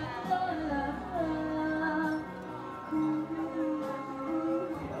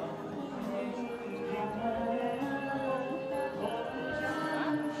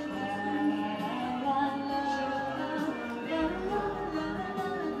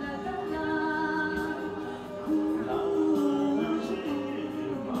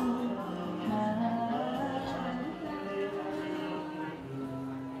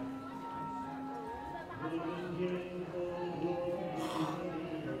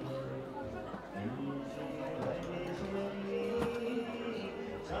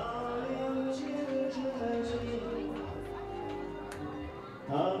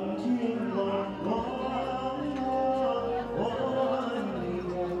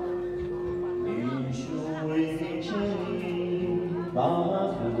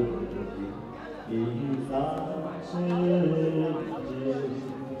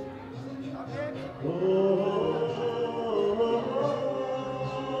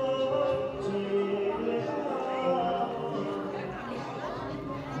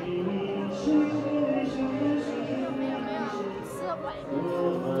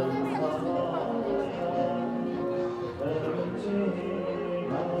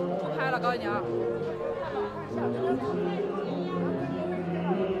不拍了，告诉你啊。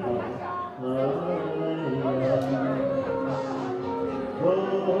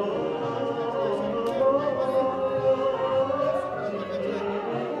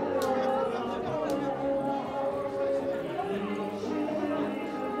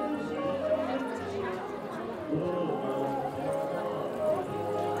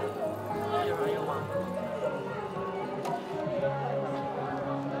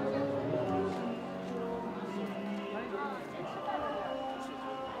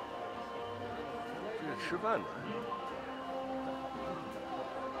吃饭的。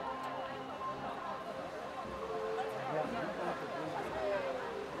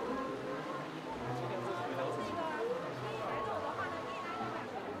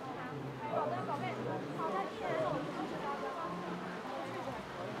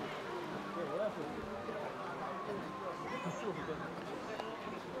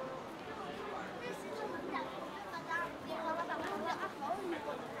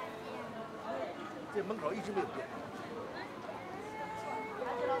这门口一直没有变。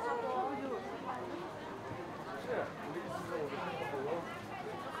是，我的意思是我的门口。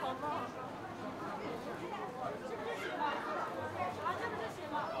好吗？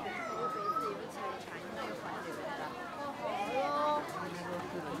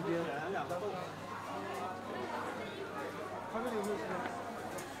他们有没有？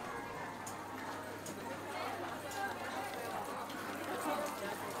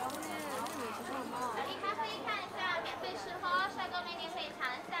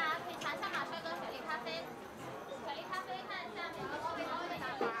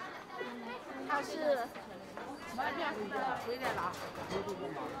它是外面回来了。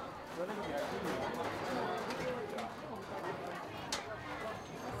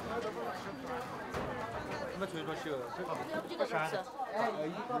你们吹出去了，这个山，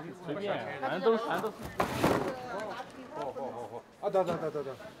随便，反正都是。好。啊，等。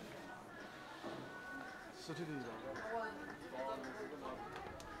实体的一个。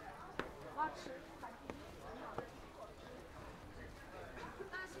花池。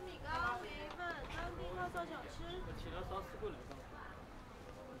大西米糕、米粉、当地特色小吃。其他烧吃过来的。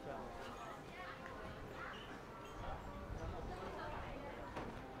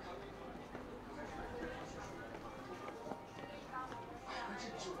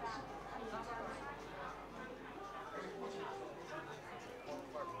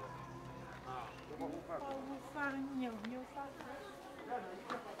牛饭。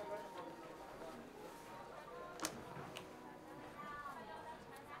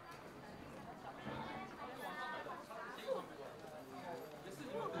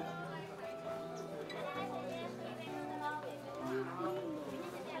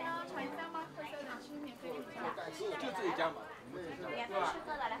就这一家嘛。免费吃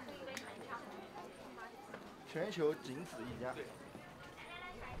喝的，来喝一杯尝一尝。全球仅此一家。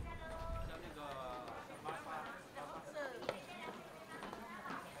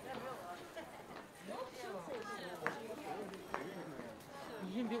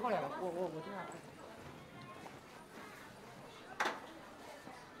你先别过来了，我这样。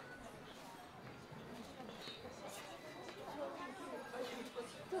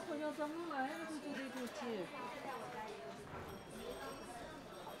这好像咱们来了就这个街。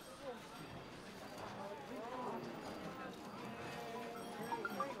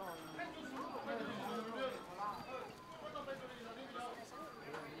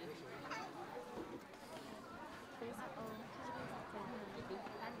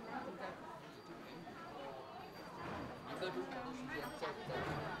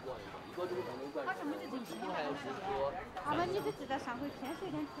好吧，你就知道上回偏是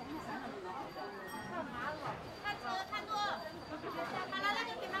有点偏了。看住，看了那个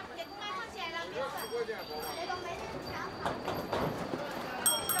地方给买上钱了，没事。那个没人抢。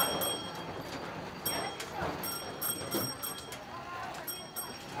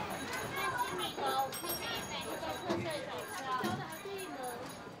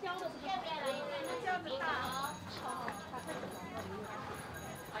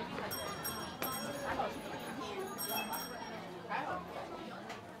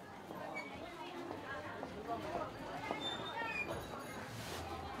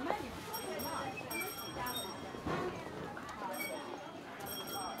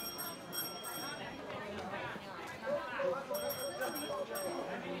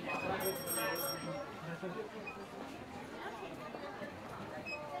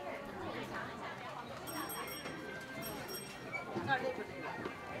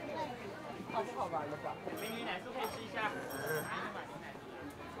好不好玩的吧？美女奶酥可以吃一下。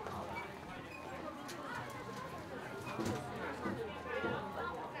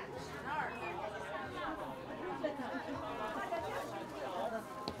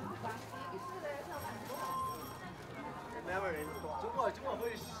2万人，今晚会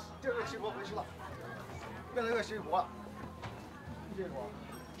这个直播回去了，变成个水果，这个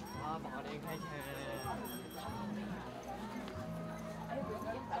啊，把你开钱。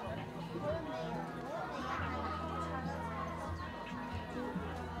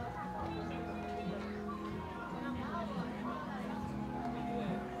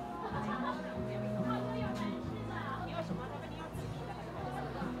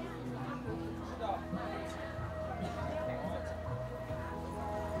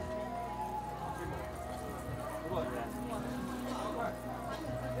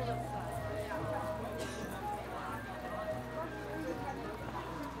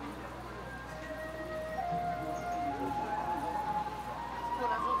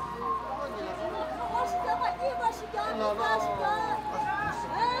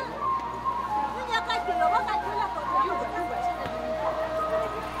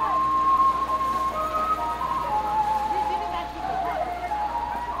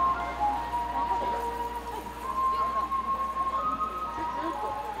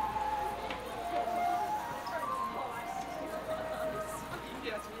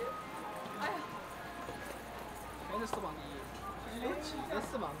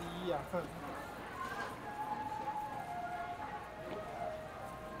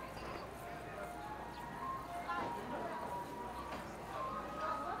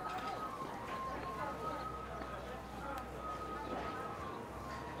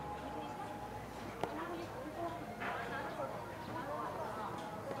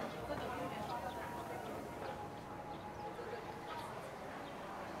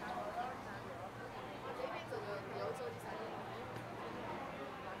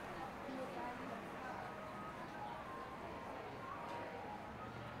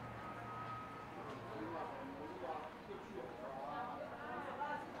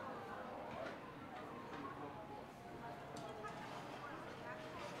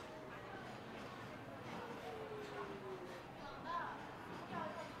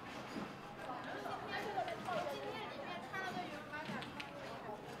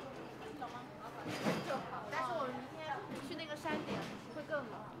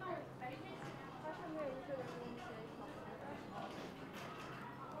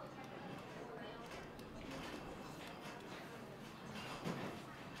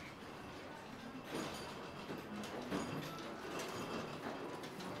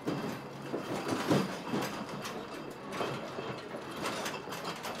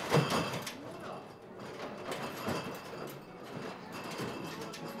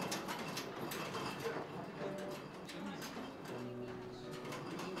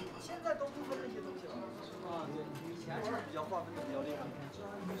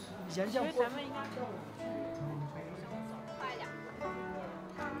以前像咱们应该快点。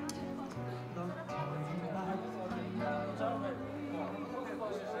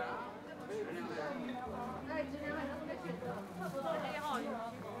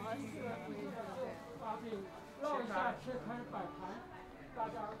绕一下切开摆盘，大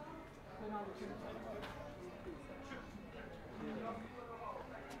家在那里吃。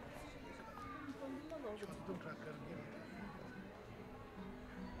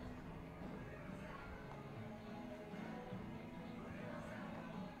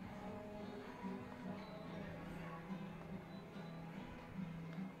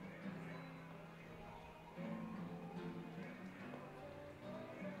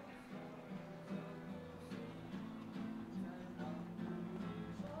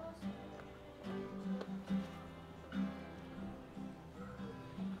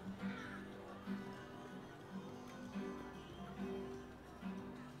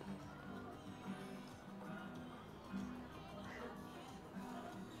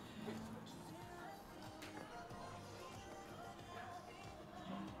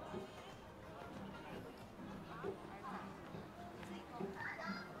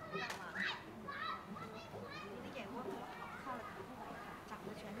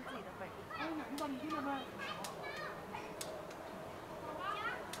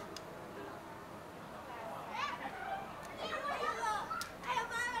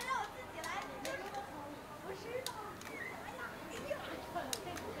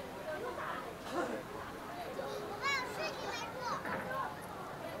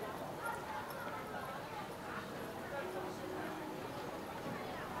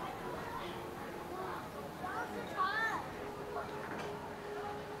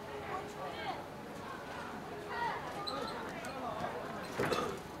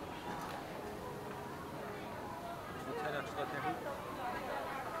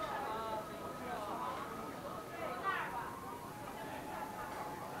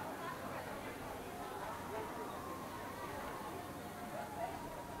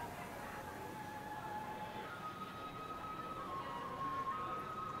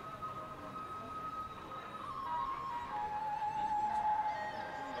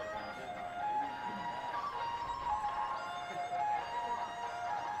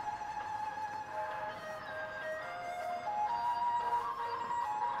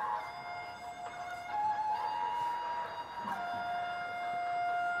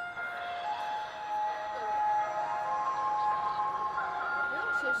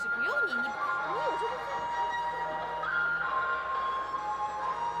确实不用你有这个。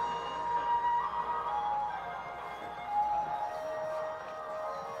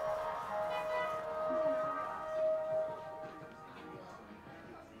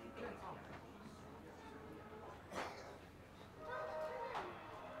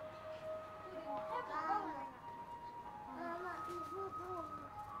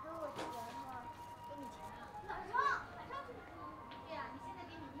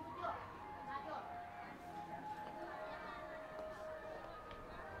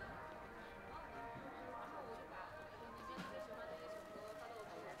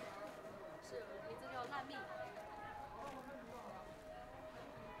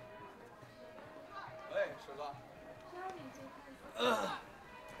喂，师哥。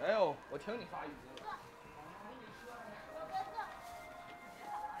哎呦，我听你发语音了。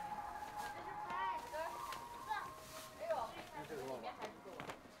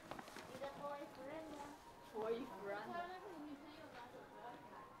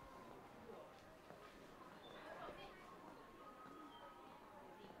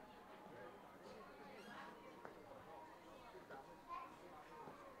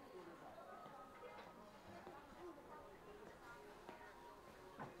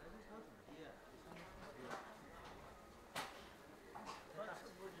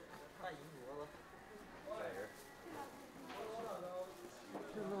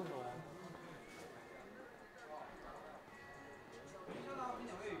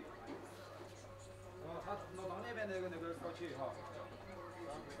那个小区哈，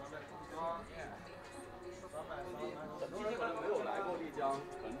很多人可能没有来过丽江，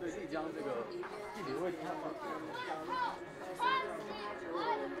可能对丽江这个地理位置还不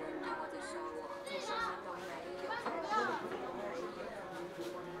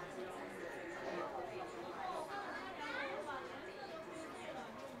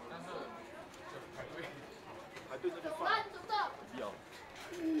排队那就放必要。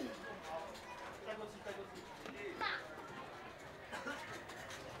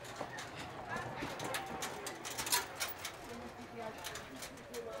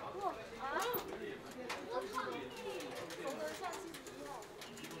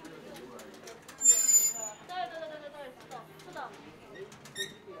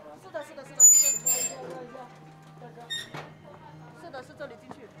是这里进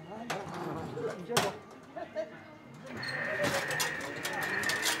去。你先走。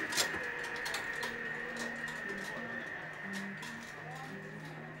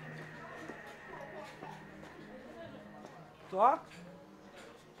走啊！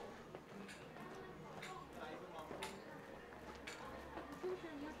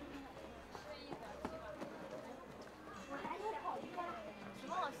什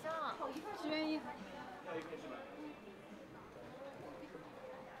么好香啊？十元一。超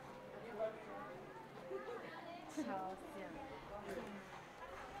香。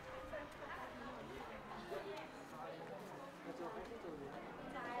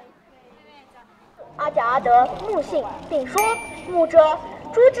阿贾阿德木姓，并说木者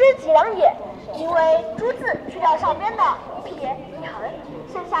猪之脊梁也，因为猪字去掉上边的一撇一横，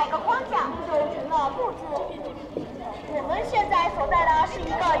剩下一个框架就成了木字。我们现在所在的是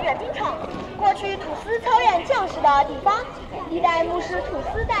一个阅兵场，过去土司操练将士的地方。历代牧师土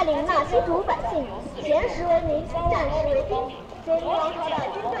司带领纳西族百姓，前时为民，战时为兵。随明王朝的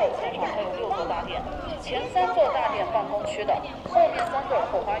军队参战。还有6座大殿，前3座大殿办公区的，后面3座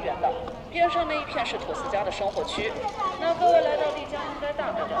后花园的，边上那一片是土司家的生活区。那各位来到丽江，应该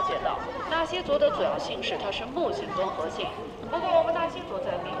大概了解到，纳西族的主要姓氏它是木姓跟禾姓。不过我们纳西族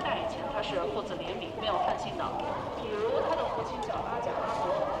在明代以前，它是父子联名，没有换姓的。比如他的父亲叫阿贾阿德，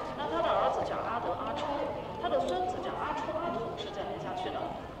那他的儿子叫阿德阿初，他的孙子叫阿初阿土，是这样下去的。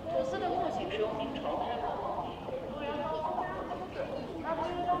土司的木姓是由明朝开国皇帝朱元璋皇帝的名字。那朱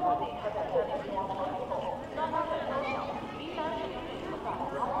元璋皇帝他在建立中国朝以后，让他在当小云南是一个大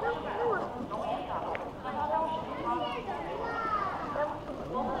农业大国，那他当时他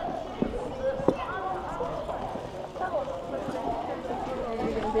我们的土司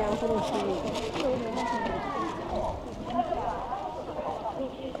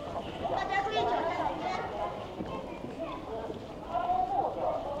大家注意脚下的边。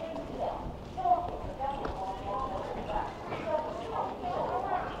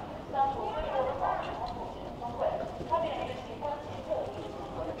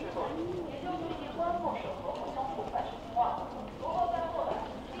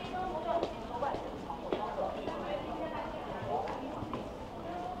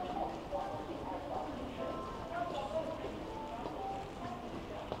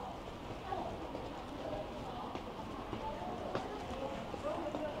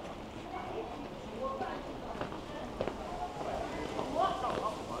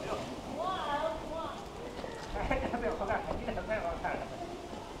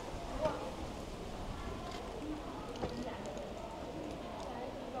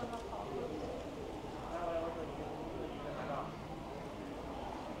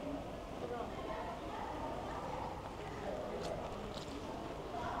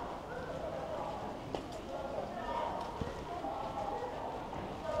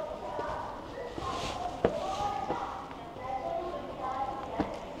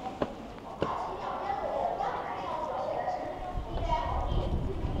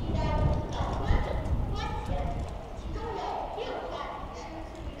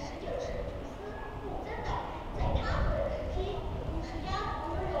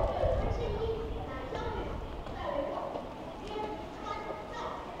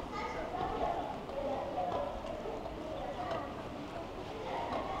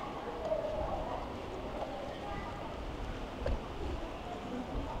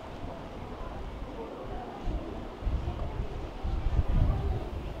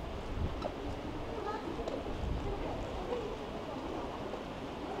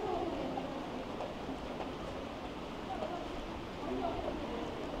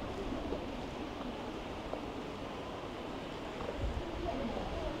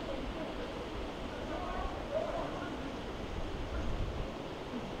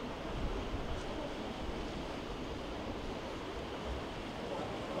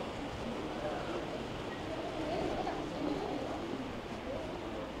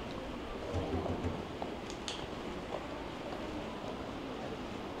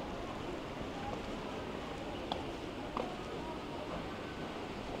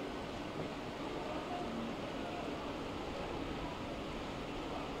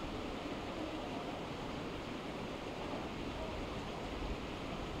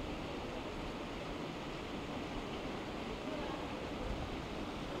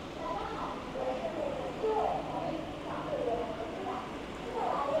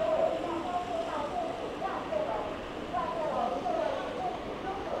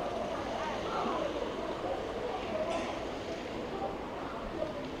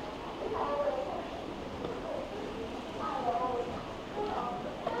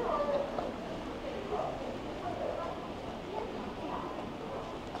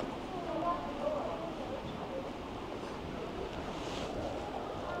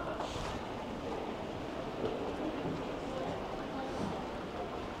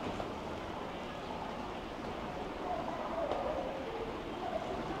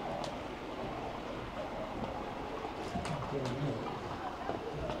就是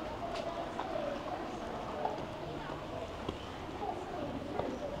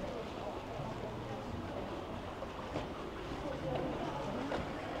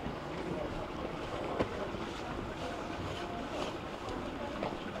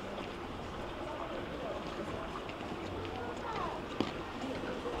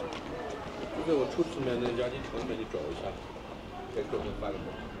我出出面那押金成本你找一下，给各位发个邮。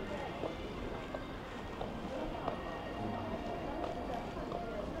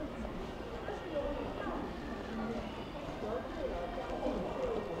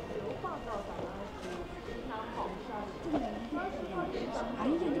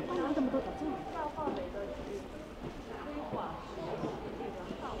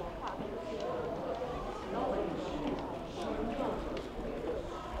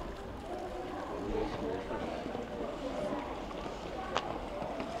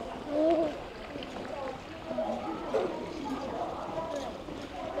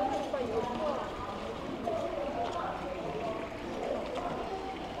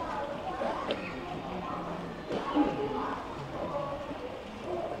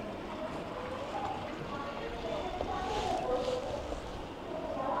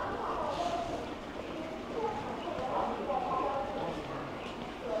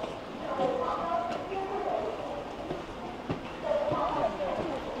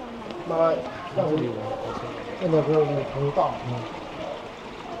妈，要不现在不要给你朋友大。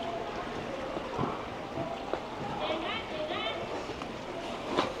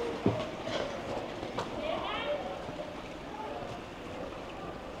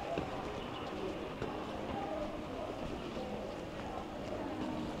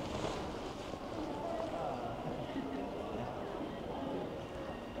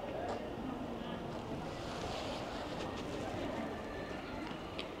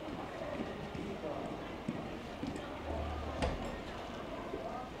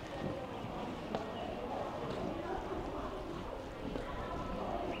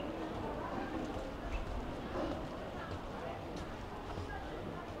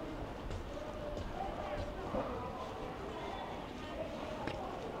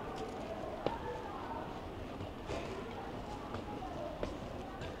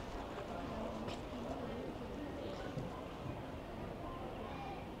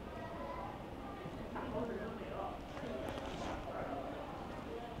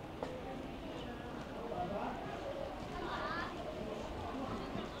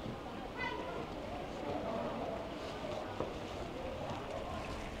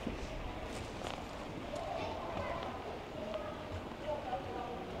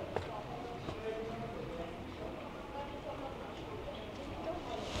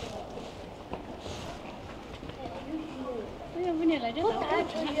我太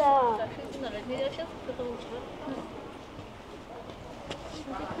吃呀！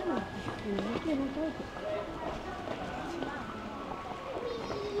嗯，这路多久？